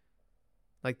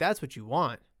 Like, that's what you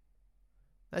want.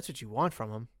 That's what you want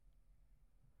from him.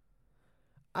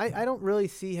 I don't really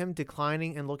see him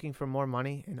declining and looking for more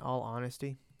money, in all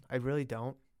honesty. I really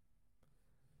don't.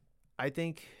 I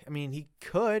think, I mean, he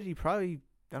could. He probably,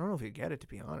 I don't know if he'd get it, to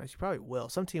be honest. He probably will.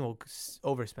 Some team will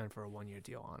overspend for a one-year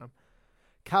deal on him.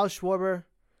 Kyle Schwarber,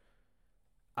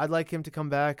 I'd like him to come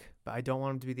back, but I don't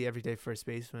want him to be the everyday first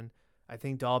baseman. I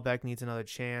think Dahlbeck needs another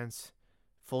chance.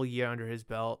 Full year under his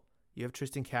belt. You have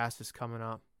Tristan Cassis coming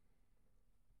up.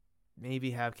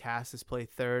 Maybe have Cassis play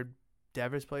third,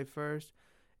 Devers play first.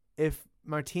 If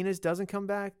Martinez doesn't come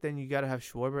back, then you got to have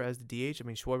Schwarber as the DH. I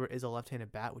mean, Schwarber is a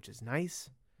left-handed bat, which is nice.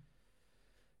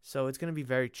 So it's going to be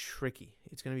very tricky.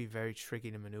 It's going to be very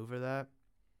tricky to maneuver that.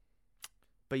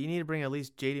 But you need to bring at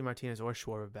least JD Martinez or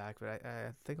Schwarber back. But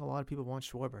I think a lot of people want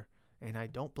Schwarber. And I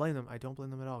don't blame them. I don't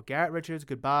blame them at all. Garrett Richards,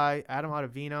 goodbye. Adam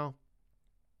Ottavino.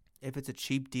 If it's a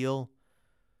cheap deal,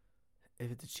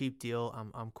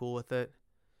 I'm cool with it.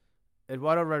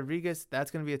 Eduardo Rodriguez,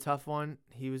 that's going to be a tough one.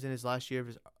 He was in his last year of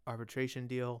his arbitration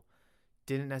deal.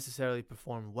 Didn't necessarily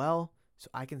perform well. So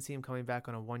I can see him coming back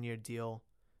on a one-year deal.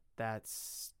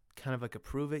 That's kind of like a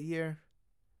prove-it year.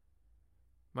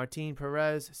 Martin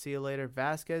Perez, see you later.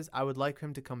 Vasquez, I would like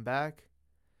him to come back.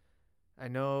 I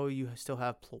know you still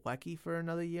have Plawecki for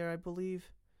another year, I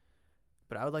believe.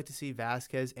 But I would like to see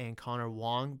Vasquez and Connor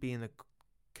Wong being the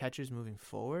catchers moving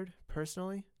forward,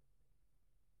 personally.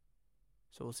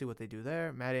 So we'll see what they do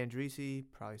there. Matt Andriese,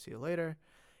 probably see you later.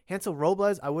 Hansel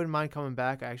Robles, I wouldn't mind coming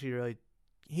back.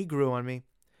 He grew on me.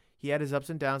 He had his ups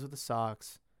and downs with the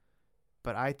Sox.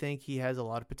 But I think he has a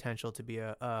lot of potential to be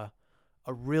a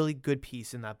really good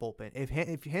piece in that bullpen.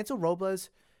 If Hansel Robles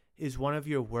is one of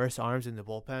your worst arms in the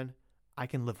bullpen, I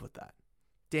can live with that.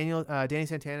 Danny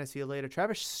Santana, see you later.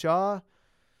 Travis Shaw,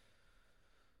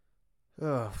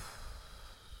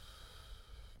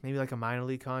 maybe like a minor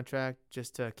league contract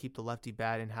just to keep the lefty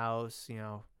bat in-house,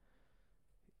 I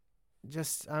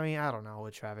don't know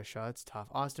with Travis Shaw. It's tough.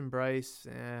 Austin Bryce,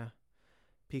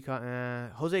 Peacock,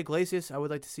 Jose Iglesias, I would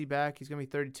like to see back. He's going to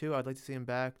be 32. I'd like to see him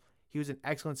back. He was an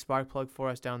excellent spark plug for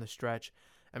us down the stretch.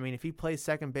 I mean, if he plays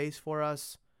second base for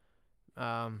us,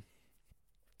 I'm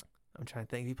trying to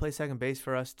think. If he plays second base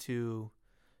for us to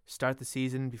start the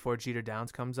season before Jeter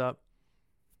Downs comes up,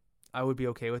 I would be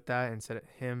okay with that and set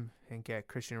him and get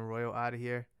Christian Arroyo out of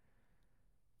here.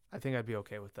 I think I'd be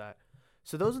okay with that.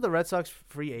 So those are the Red Sox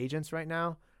free agents right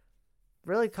now.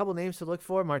 Really a couple names to look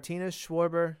for. Martinez,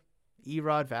 Schwarber,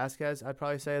 Erod, Vasquez, I'd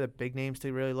probably say the big names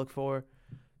to really look for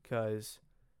because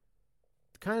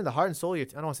kind of the heart and soul, I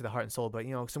don't want to say the heart and soul, but,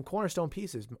 some cornerstone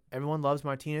pieces. Everyone loves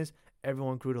Martinez.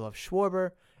 Everyone grew to love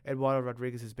Schwarber. Eduardo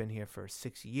Rodriguez has been here for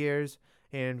 6 years.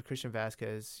 And Christian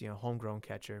Vasquez, homegrown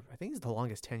catcher. I think he's the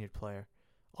longest tenured player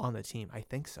on the team. I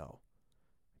think so.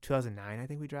 2009, I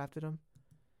think we drafted him.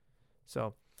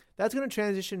 So that's going to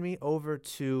transition me over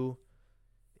to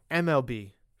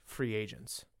MLB free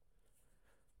agents.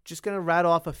 Just going to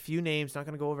rattle off a few names. Not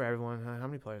going to go over everyone. How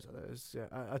many players are there? There's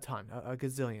a ton, a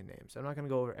gazillion names. I'm not going to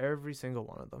go over every single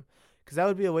one of them because that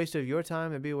would be a waste of your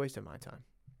time. It'd be a waste of my time.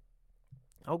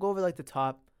 I'll go over like the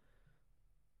top,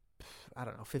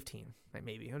 15,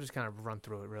 maybe. I'll just kind of run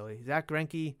through it, really. Zach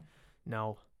Greinke,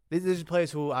 no. These are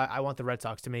players who I want the Red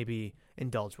Sox to maybe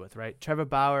indulge with, right? Trevor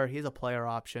Bauer, he's a player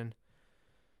option.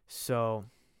 So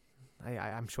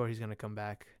I'm sure he's going to come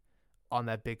back on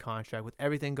that big contract. With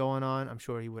everything going on, I'm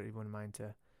sure he wouldn't mind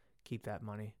to keep that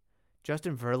money.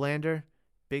 Justin Verlander,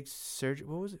 big surgery.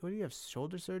 What do you have?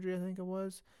 Shoulder surgery, I think it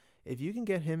was. If you can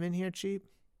get him in here cheap,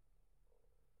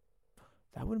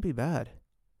 that wouldn't be bad.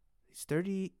 He's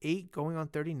 38 going on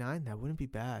 39. That wouldn't be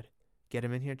bad. Get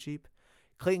him in here cheap.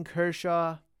 Clayton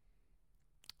Kershaw,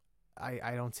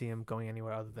 I don't see him going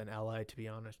anywhere other than LA, to be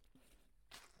honest.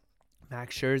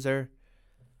 Max Scherzer,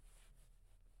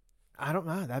 I don't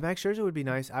know. That Max Scherzer would be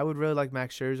nice. I would really like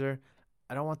Max Scherzer.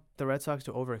 I don't want the Red Sox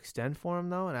to overextend for him,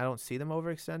 though, and I don't see them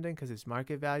overextending because his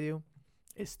market value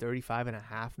is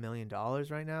 $35.5 million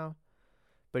right now.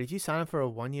 But if you sign him for a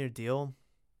 1-year deal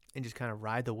and just kind of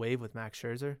ride the wave with Max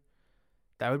Scherzer,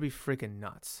 that would be freaking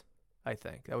nuts, I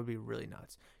think. That would be really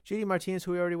nuts. JD Martinez,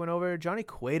 who we already went over. Johnny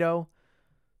Cueto,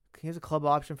 he has a club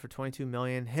option for $22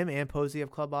 million. Him and Posey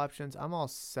have club options. I'm all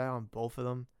set on both of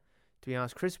them, to be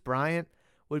honest. Chris Bryant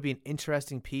would be an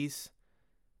interesting piece.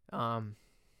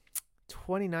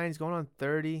 29, he's going on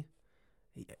 30.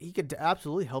 He could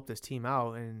absolutely help this team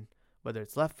out, and whether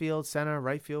it's left field, center,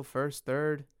 right field, first,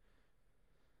 third.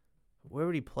 Where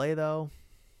would he play, though?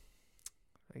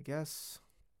 I guess.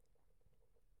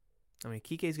 I mean,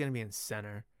 Kike's going to be in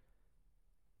center.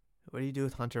 What do you do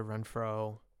with Hunter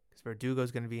Renfroe? Because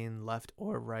Verdugo's going to be in left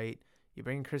or right. You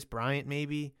bring in Chris Bryant,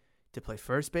 maybe, to play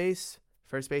first base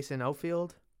and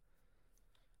outfield.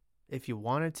 If you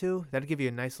wanted to, that'd give you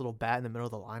a nice little bat in the middle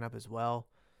of the lineup as well.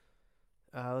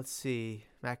 Let's see.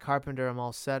 Matt Carpenter, I'm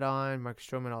all set on. Mark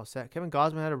Stroman, all set. Kevin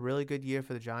Gausman had a really good year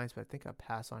for the Giants, but I think I'll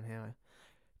pass on him.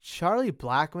 Charlie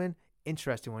Blackmon,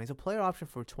 interesting one. He's a player option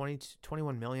for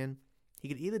 $21 million. He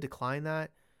could either decline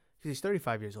that, because he's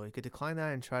 35 years old. He could decline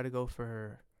that and try to go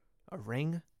for a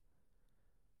ring,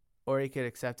 or he could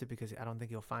accept it because I don't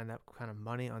think he'll find that kind of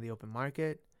money on the open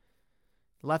market.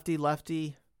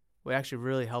 Lefty. Would actually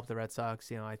really help the Red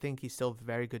Sox. I think he's still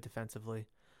very good defensively.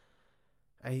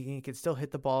 He can still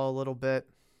hit the ball a little bit.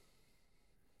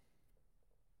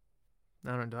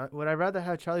 I don't know. Would I rather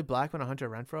have Charlie Blackmon or Hunter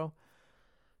Renfroe?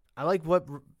 I like what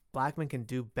Blackmon can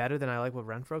do better than I like what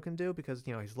Renfroe can do because,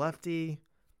 he's lefty,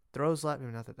 throws left.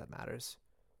 Not that matters.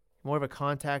 More of a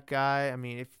contact guy. I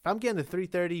mean, if I'm getting the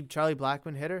 330 Charlie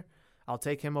Blackmon hitter, I'll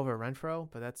take him over Renfroe,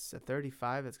 but that's at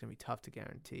 35. That's going to be tough to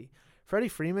guarantee. Freddie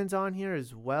Freeman's on here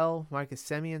as well. Marcus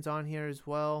Semion's on here as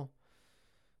well.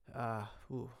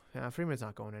 Freeman's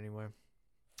not going anywhere.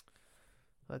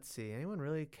 Let's see. Anyone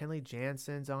really? Kenley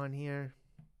Jansen's on here.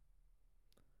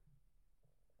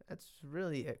 That's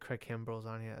really it. Craig Kimbrell's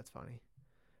on here. That's funny.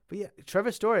 But yeah,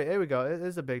 Trevor Story. There we go. This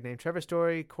is a big name. Trevor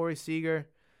Story, Corey Seager.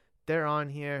 They're on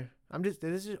here. This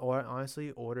is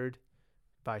honestly ordered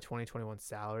by 2021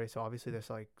 salary. So obviously there's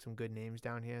like some good names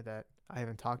down here that I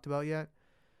haven't talked about yet.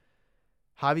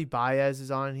 Javi Baez is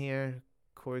on here.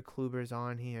 Corey Kluber's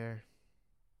on here.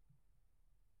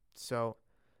 So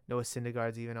Noah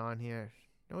Syndergaard's even on here.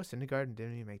 Noah Syndergaard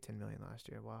didn't even make $10 million last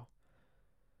year. Wow.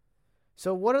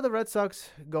 So what are the Red Sox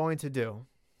going to do?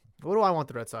 What do I want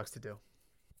the Red Sox to do?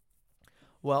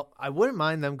 Well, I wouldn't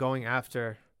mind them going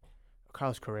after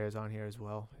Carlos Correa's on here as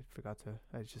well.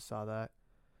 I just saw that.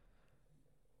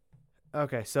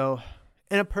 Okay, so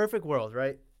in a perfect world,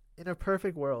 right? In a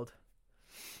perfect world,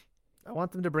 I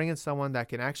want them to bring in someone that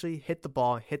can actually hit the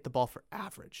ball for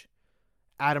average.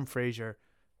 Adam Frazier,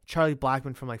 Charlie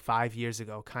Blackmon from like 5 years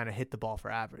ago kind of hit the ball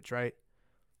for average, right?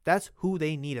 That's who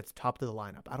they need at the top of the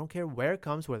lineup. I don't care where it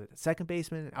comes, whether it's a second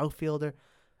baseman, an outfielder.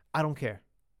 I don't care.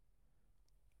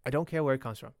 I don't care where it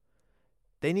comes from.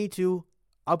 They need to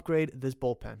upgrade this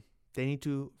bullpen. They need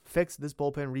to fix this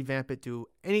bullpen, revamp it, do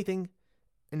anything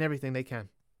and everything they can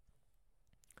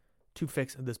to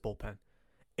fix this bullpen.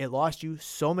 It lost you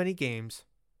so many games,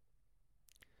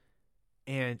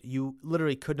 and you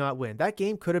literally could not win. That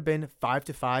game could have been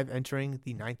 5-5 entering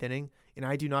the 9th inning, and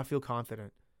I do not feel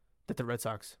confident that the Red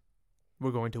Sox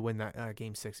were going to win that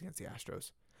Game 6 against the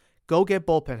Astros. Go get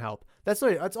bullpen help. That's all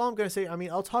I'm going to say. I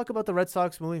mean, I'll talk about the Red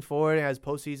Sox moving forward as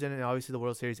postseason and obviously the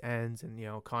World Series ends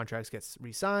and, contracts gets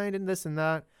re-signed and this and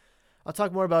that. I'll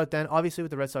talk more about it then. Obviously,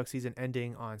 with the Red Sox season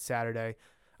ending on Saturday,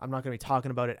 I'm not going to be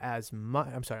talking about it as much.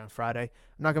 I'm sorry, on Friday.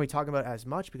 I'm not going to be talking about it as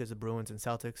much because the Bruins and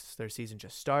Celtics, their season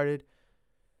just started.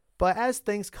 But as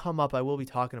things come up, I will be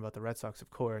talking about the Red Sox, of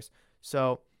course.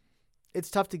 So it's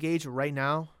tough to gauge right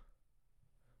now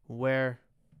where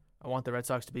I want the Red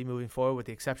Sox to be moving forward, with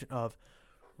the exception of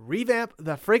revamp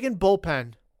the friggin'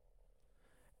 bullpen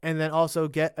and then also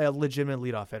get a legitimate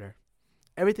leadoff hitter.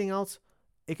 Everything else,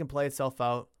 it can play itself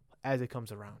out as it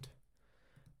comes around.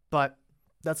 But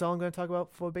that's all I'm going to talk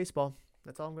about for baseball.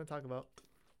 That's all I'm going to talk about.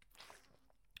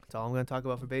 That's all I'm going to talk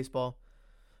about for baseball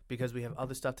because we have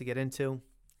other stuff to get into.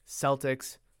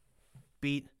 Celtics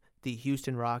beat the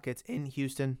Houston Rockets in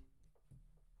Houston.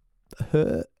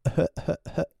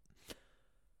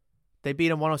 They beat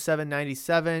them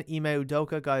 107-97. Ime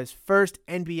Udoka got his first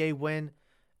NBA win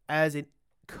as a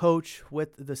coach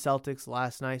with the Celtics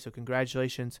last night. So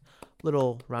congratulations.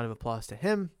 Little round of applause to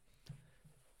him.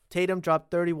 Tatum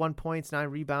dropped 31 points, 9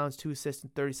 rebounds, 2 assists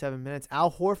in 37 minutes.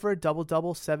 Al Horford,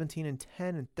 double-double, 17 and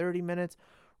 10 in 30 minutes.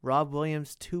 Rob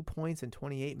Williams, 2 points in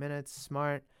 28 minutes.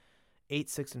 Smart, 8,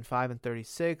 6, and 5 and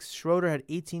 36. Schroeder had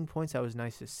 18 points. That was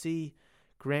nice to see.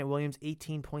 Grant Williams,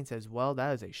 18 points as well.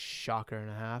 That is a shocker and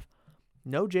a half.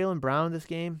 No Jaylen Brown this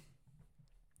game.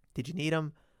 Did you need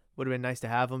him? Would have been nice to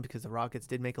have him because the Rockets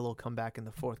did make a little comeback in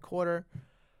the fourth quarter.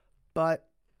 But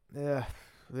it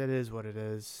is what it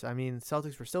is. I mean,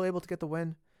 Celtics were still able to get the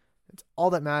win. It's all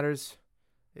that matters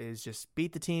is just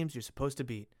beat the teams you're supposed to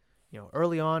beat.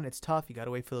 Early on, it's tough. You got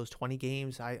to wait for those 20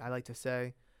 games, I like to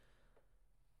say.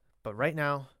 But right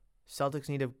now, Celtics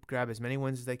need to grab as many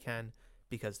wins as they can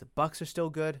because the Bucks are still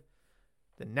good.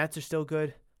 The Nets are still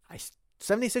good.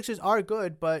 76ers are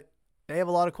good, but they have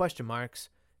a lot of question marks.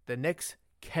 The Knicks,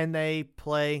 can they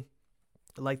play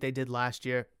like they did last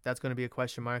year? That's going to be a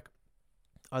question mark.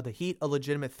 Are the Heat a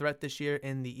legitimate threat this year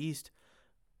in the East?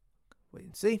 Wait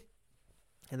and see.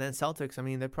 And then Celtics, I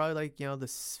mean, they're probably like,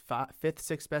 the fifth,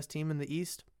 sixth best team in the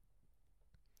East.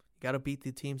 You got to beat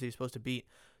the teams that you're supposed to beat.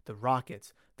 The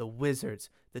Rockets, the Wizards,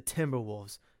 the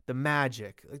Timberwolves, the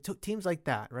Magic. Teams like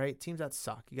that, right? Teams that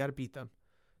suck. You got to beat them.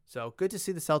 So good to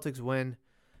see the Celtics win.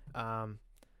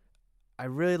 I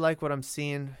really like what I'm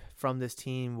seeing from this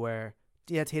team where,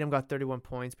 Tatum got 31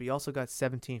 points, but he also got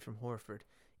 17 from Horford,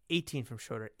 18 from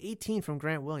Schroeder, 18 from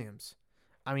Grant Williams.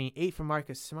 8 from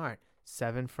Marcus Smart,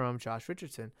 7 from Josh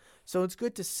Richardson. So it's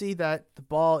good to see that the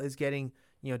ball is getting,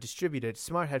 distributed.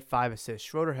 Smart had 5 assists.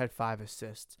 Schroeder had 5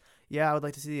 assists. Yeah, I would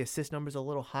like to see the assist numbers a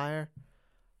little higher.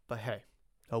 But hey,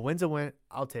 a win's a win.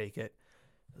 I'll take it.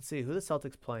 Let's see who the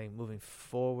Celtics playing moving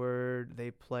forward.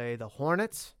 They play the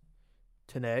Hornets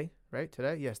today, right?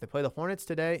 Today? Yes, they play the Hornets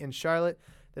today in Charlotte.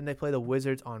 Then they play the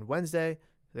Wizards on Wednesday.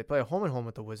 They play a home and home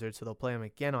with the Wizards, so they'll play them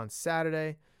again on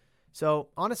Saturday. So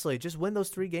honestly, just win those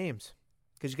 3 games.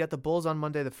 Because you got the Bulls on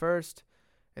Monday the 1st,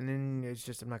 and then it's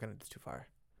too far.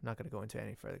 I'm not going to go into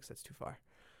any further because that's too far.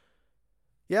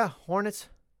 Yeah, Hornets,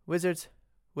 Wizards.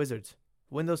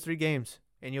 Win those 3 games,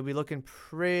 and you'll be looking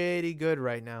pretty good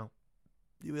right now.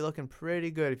 You'll be looking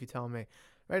pretty good if you tell me.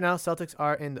 Right now, Celtics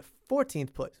are in the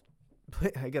 14th place.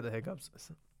 I get the hiccups.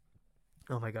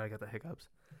 Oh my God, I got the hiccups.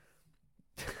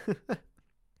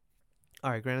 All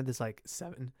right, granted, there's like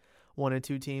 7 1 and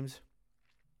 2 teams.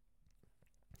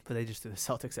 But they just threw the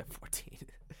Celtics at 14.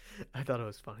 I thought it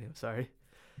was funny. I'm sorry.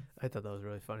 I thought that was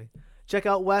really funny. Check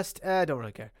out West. Don't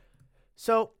really care.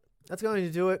 So that's going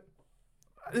to do it.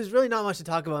 There's really not much to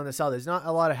talk about in the Celtics. There's not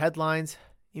a lot of headlines.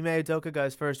 Ime Udoka got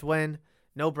his first win.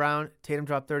 No Brown. Tatum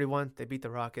dropped 31. They beat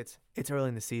the Rockets. It's early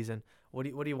in the season. What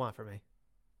do you want from me?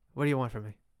 What do you want from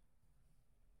me?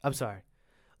 I'm sorry.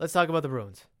 Let's talk about the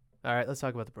Bruins. All right, let's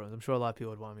talk about the Bruins. I'm sure a lot of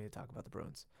people would want me to talk about the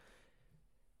Bruins.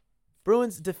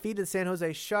 Bruins defeated San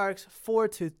Jose Sharks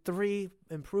 4-3,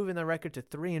 improving their record to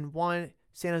 3-1.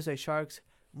 San Jose Sharks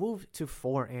moved to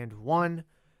 4-1.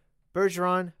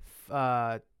 Bergeron,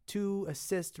 2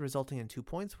 assists, resulting in 2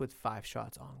 points with 5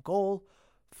 shots on goal.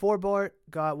 Forbort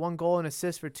got 1 goal and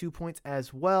assist for 2 points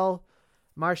as well.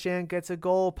 Marchand gets a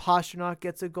goal. Pastrnak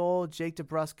gets a goal. Jake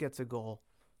DeBrusk gets a goal.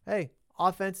 Hey,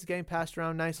 offense is getting passed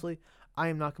around nicely. I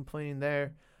am not complaining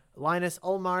there. Linus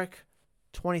Ullmark,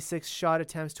 26 shot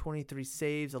attempts, 23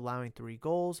 saves, allowing 3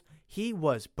 goals. He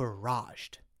was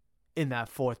barraged in that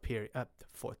fourth period.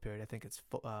 I think it's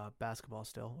basketball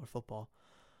still, or football.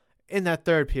 In that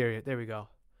third period, there we go.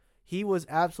 He was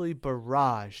absolutely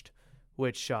barraged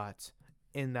with shots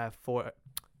in that fourth.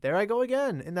 There I go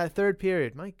again, in that third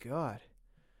period. My God.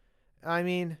 I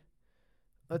mean,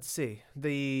 let's see.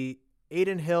 The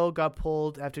Aiden Hill got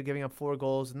pulled after giving up 4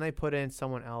 goals, and they put in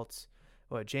someone else.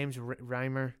 James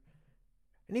Reimer.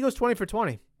 And he goes 20 for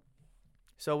 20.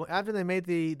 So after they made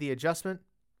the adjustment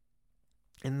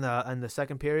in the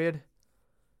second period,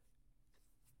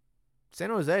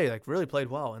 San Jose really played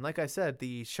well. And like I said,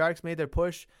 the Sharks made their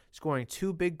push, scoring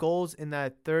 2 big goals in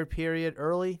that third period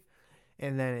early.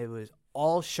 And then it was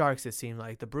all Sharks, it seemed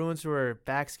like. The Bruins were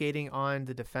back skating on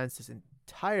the defense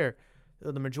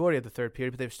the majority of the third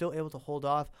period, but they were still able to hold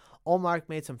off. Ullmark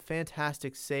made some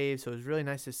fantastic saves, so it was really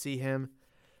nice to see him.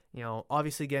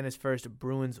 Obviously getting his first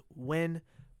Bruins win,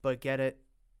 but get it.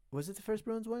 Was it the first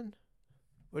Bruins win?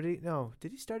 Or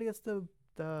did he start against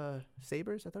the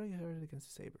Sabres? I thought he started against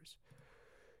the Sabres.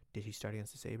 Did he start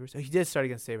against the Sabres? Oh, he did start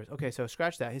against the Sabres. Okay, so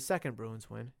scratch that. His second Bruins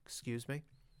win. Excuse me.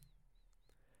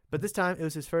 But this time, it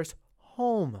was his first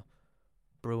home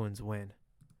Bruins win.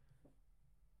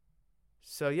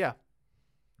 So, yeah.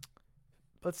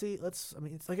 Let's see. It's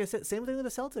like I said, same thing with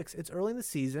the Celtics. It's early in the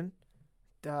season.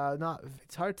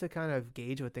 It's hard to kind of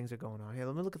gauge what things are going on. Here,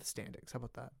 let me look at the standings. How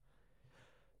about that?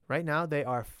 Right now, they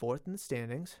are 4th in the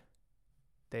standings.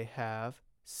 They have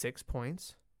 6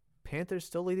 points. Panthers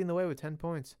still leading the way with 10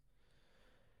 points.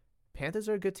 Panthers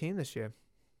are a good team this year.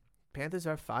 Panthers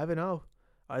are 5-0.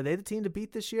 Are they the team to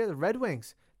beat this year? The Red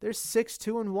Wings, they're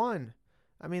 6-2-1.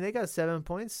 I mean, they got 7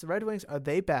 points. The Red Wings, are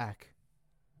they back?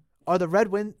 Are the Red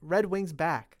Wings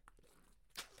back?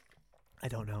 I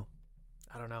don't know.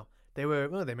 They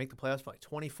make the playoffs for like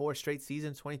 24 straight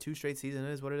seasons, 22 straight seasons.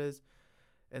 It is what it is.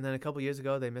 And then a couple years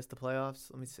ago, they missed the playoffs.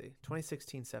 Let me see.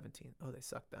 2016-17. Oh, they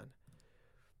sucked then.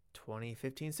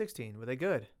 2015-16. Were they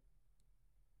good?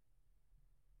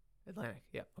 Atlantic.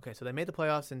 Yeah. Okay, so they made the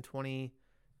playoffs in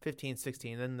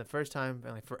 2015-16. Then the first time,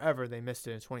 like forever, they missed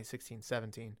it in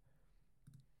 2016-17.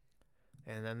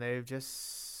 And then they've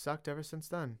just sucked ever since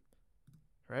then.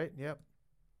 Right? Yep.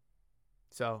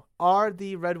 So, are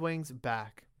the Red Wings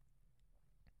back?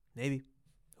 Maybe.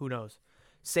 Who knows?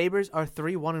 Sabres are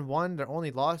 3-1-1. Their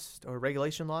only loss or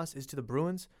regulation loss is to the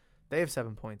Bruins. They have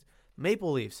 7 points.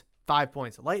 Maple Leafs, 5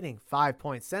 points. Lightning, 5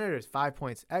 points. Senators, 5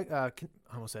 points. I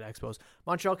almost said Expos.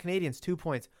 Montreal Canadiens, 2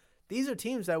 points. These are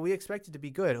teams that we expected to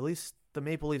be good. At least the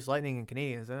Maple Leafs, Lightning, and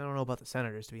Canadiens. I don't know about the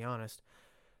Senators, to be honest.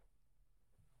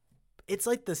 It's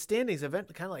like the standings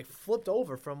event kind of like flipped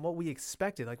over from what we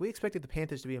expected. Like we expected the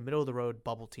Panthers to be a middle-of-the-road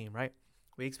bubble team, right?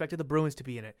 We expected the Bruins to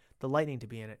be in it, the Lightning to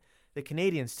be in it, the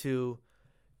Canadiens to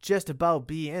just about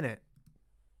be in it.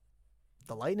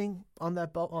 The Lightning on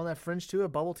that fringe too, a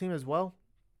bubble team as well.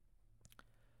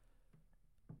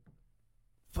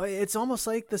 But it's almost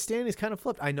like the standings kind of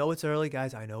flipped. I know it's early,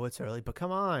 guys. I know it's early, but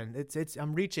come on.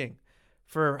 I'm reaching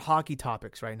for hockey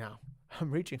topics right now.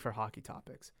 I'm reaching for hockey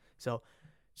topics. So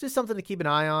it's just something to keep an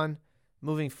eye on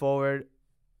moving forward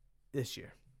this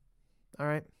year. All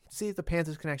right? See if the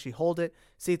Panthers can actually hold it.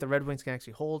 See if the Red Wings can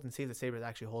actually hold, and see if the Sabres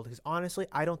actually hold it. Because honestly,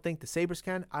 I don't think the Sabres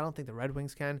can. I don't think the Red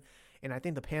Wings can. And I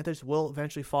think the Panthers will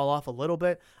eventually fall off a little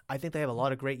bit. I think they have a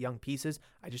lot of great young pieces.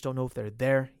 I just don't know if they're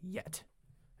there yet.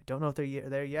 I don't know if they're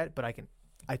there yet, but I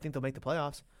think they'll make the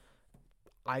playoffs.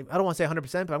 I don't want to say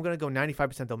 100%, but I'm going to go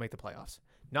 95% they'll make the playoffs.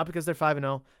 Not because they're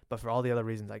 5-0, but for all the other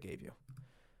reasons I gave you.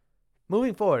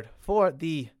 Moving forward, for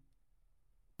the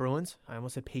Bruins, I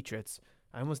almost said Patriots.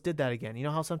 I almost did that again. You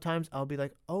know how sometimes I'll be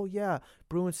like, oh, yeah,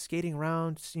 Bruins skating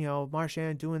around,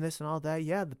 Marchand doing this and all that.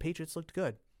 Yeah, the Patriots looked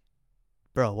good.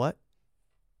 Bro, what?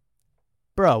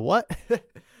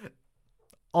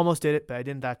 Almost did it, but I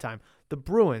didn't that time. The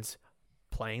Bruins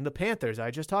playing the Panthers, I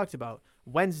just talked about.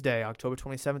 Wednesday, October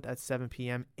 27th at 7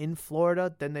 p.m. in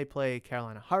Florida. Then they play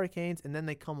Carolina Hurricanes, and then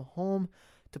they come home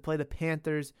to play the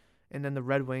Panthers, and then the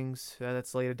Red Wings,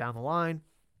 that's later down the line.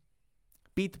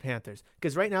 Beat the Panthers.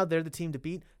 Because right now, they're the team to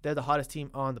beat. They're the hottest team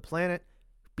on the planet.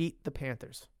 Beat the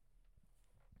Panthers.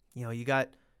 You got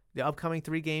the upcoming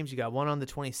 3 games. You got one on the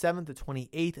 27th, the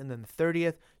 28th, and then the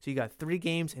 30th. So you got 3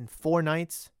 games in 4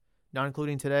 nights, not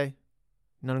including today,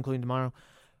 not including tomorrow.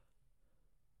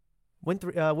 Win 2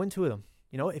 of them.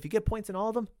 If you get points in all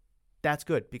of them, that's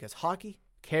good, because hockey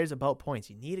cares about points.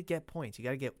 You need to get points. You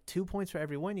got to get 2 points for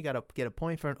every win. You got to get a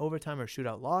point for an overtime or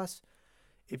shootout loss.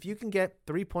 If you can get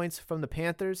 3 points from the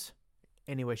Panthers,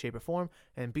 any way, shape, or form,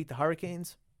 and beat the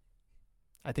Hurricanes,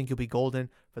 I think you'll be golden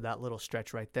for that little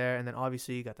stretch right there. And then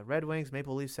obviously you got the Red Wings,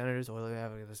 Maple Leafs, Senators, Oilers.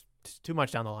 There's too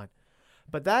much down the line.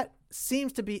 But that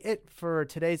seems to be it for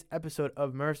today's episode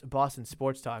of Murph's Boston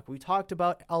Sports Talk. We talked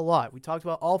about a lot. We talked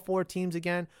about all 4 teams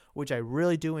again, which I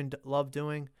really do and love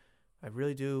doing.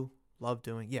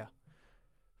 Yeah.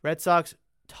 Red Sox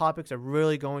topics are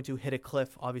really going to hit a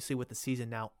cliff, obviously, with the season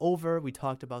now over. We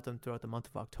talked about them throughout the month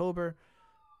of October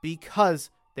because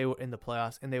they were in the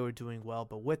playoffs and they were doing well.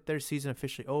 But with their season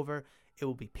officially over, it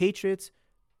will be Patriots,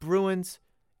 Bruins,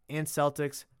 and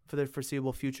Celtics for the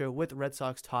foreseeable future, with Red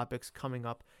Sox topics coming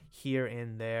up here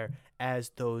and there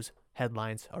as those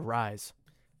headlines arise.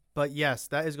 But yes,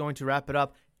 that is going to wrap it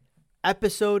up.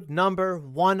 Episode number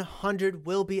 100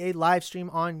 will be a live stream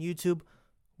on YouTube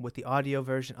with the audio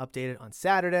version updated on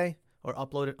Saturday or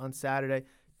uploaded on Saturday.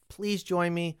 Please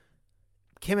join me.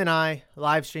 Kim and I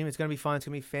live stream. It's going to be fun. It's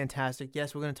going to be fantastic.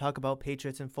 Yes, we're going to talk about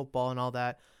Patriots and football and all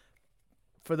that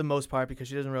for the most part, because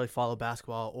she doesn't really follow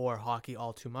basketball or hockey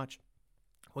all too much.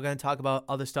 We're going to talk about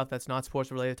other stuff that's not sports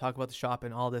related, talk about the shop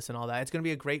and all this and all that. It's going to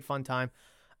be a great fun time.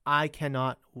 I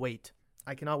cannot wait.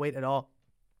 I cannot wait at all.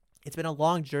 It's been a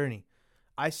long journey.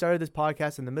 I started this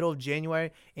podcast in the middle of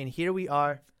January, and here we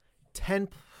are 10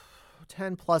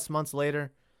 plus months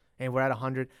later, and we're at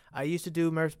 100. I used to do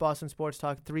Murph's Boston Sports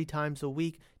Talk 3 times a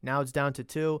week. Now it's down to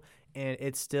 2, and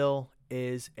it still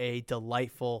is a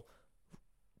delightful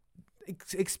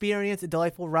experience, a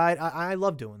delightful ride. I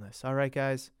love doing this. All right,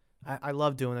 guys. I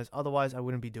love doing this. Otherwise, I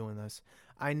wouldn't be doing this.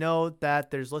 I know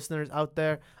that there's listeners out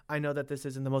there. I know that this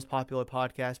isn't the most popular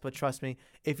podcast, but trust me,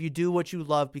 if you do what you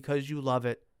love because you love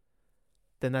it,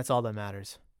 then that's all that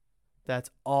matters. That's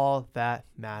all that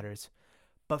matters.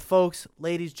 But folks,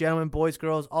 ladies, gentlemen, boys,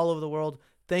 girls, all over the world,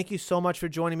 thank you so much for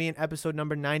joining me in episode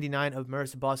number 99 of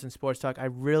Murph's Boston Sports Talk. I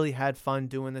really had fun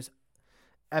doing this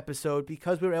episode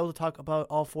because we were able to talk about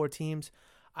all 4 teams.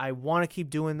 I want to keep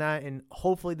doing that, and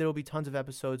hopefully there will be tons of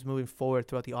episodes moving forward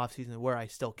throughout the offseason where I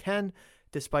still can,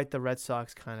 despite the Red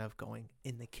Sox kind of going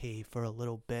in the cave for a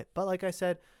little bit. But like I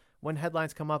said, when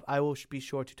headlines come up, I will be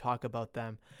sure to talk about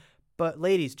them. But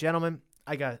ladies, gentlemen,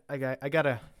 I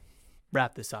gotta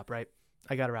wrap this up, right?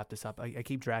 I gotta wrap this up. I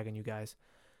keep dragging you guys.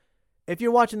 If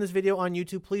you're watching this video on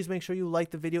YouTube, please make sure you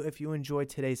like the video if you enjoyed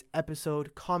today's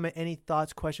episode. Comment any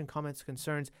thoughts, questions, comments,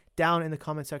 concerns down in the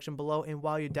comment section below. And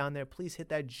while you're down there, please hit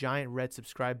that giant red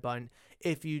subscribe button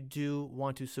if you do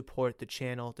want to support the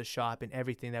channel, the shop, and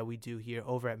everything that we do here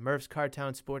over at Murph's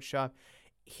Cardtown Sports Shop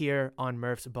here on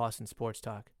Murph's Boston Sports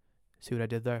Talk. See what I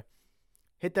did there?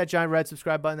 Hit that giant red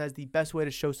subscribe button. That's the best way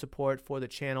to show support for the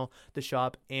channel, the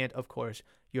shop, and, of course,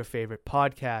 your favorite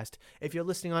podcast. If you're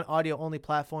listening on audio-only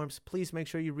platforms, please make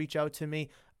sure you reach out to me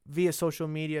via social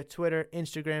media, Twitter,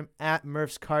 Instagram, at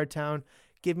Murph's Cardtown.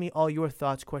 Give me all your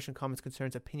thoughts, questions, comments,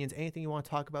 concerns, opinions, anything you want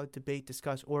to talk about, debate,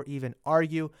 discuss, or even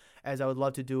argue, as I would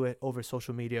love to do it over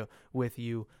social media with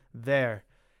you there.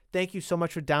 Thank you so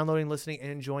much for downloading, listening, and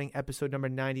enjoying episode number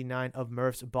 99 of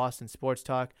Murph's Boston Sports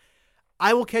Talk.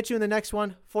 I will catch you in the next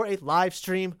one for a live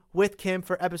stream with Kim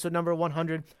for episode number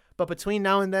 100. But between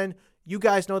now and then, you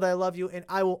guys know that I love you, and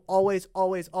I will always,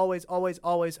 I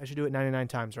should do it 99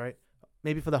 times, right?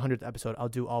 Maybe for the 100th episode, I'll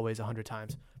do always 100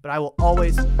 times. But I will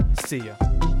always see you.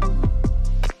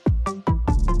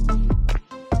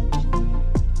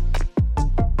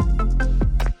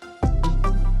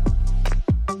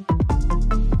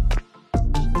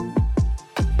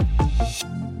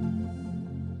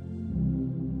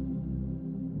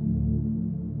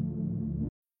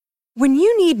 When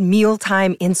you need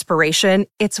mealtime inspiration,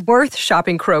 it's worth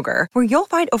shopping Kroger, where you'll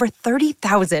find over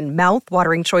 30,000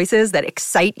 mouth-watering choices that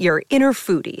excite your inner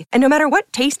foodie. And no matter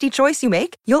what tasty choice you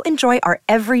make, you'll enjoy our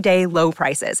everyday low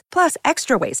prices, plus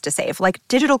extra ways to save, like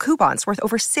digital coupons worth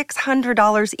over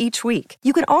 $600 each week.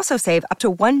 You can also save up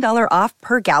to $1 off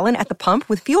per gallon at the pump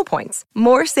with fuel points.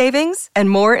 More savings and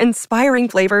more inspiring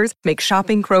flavors make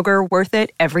shopping Kroger worth it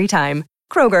every time.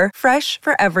 Kroger, fresh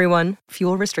for everyone.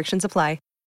 Fuel restrictions apply.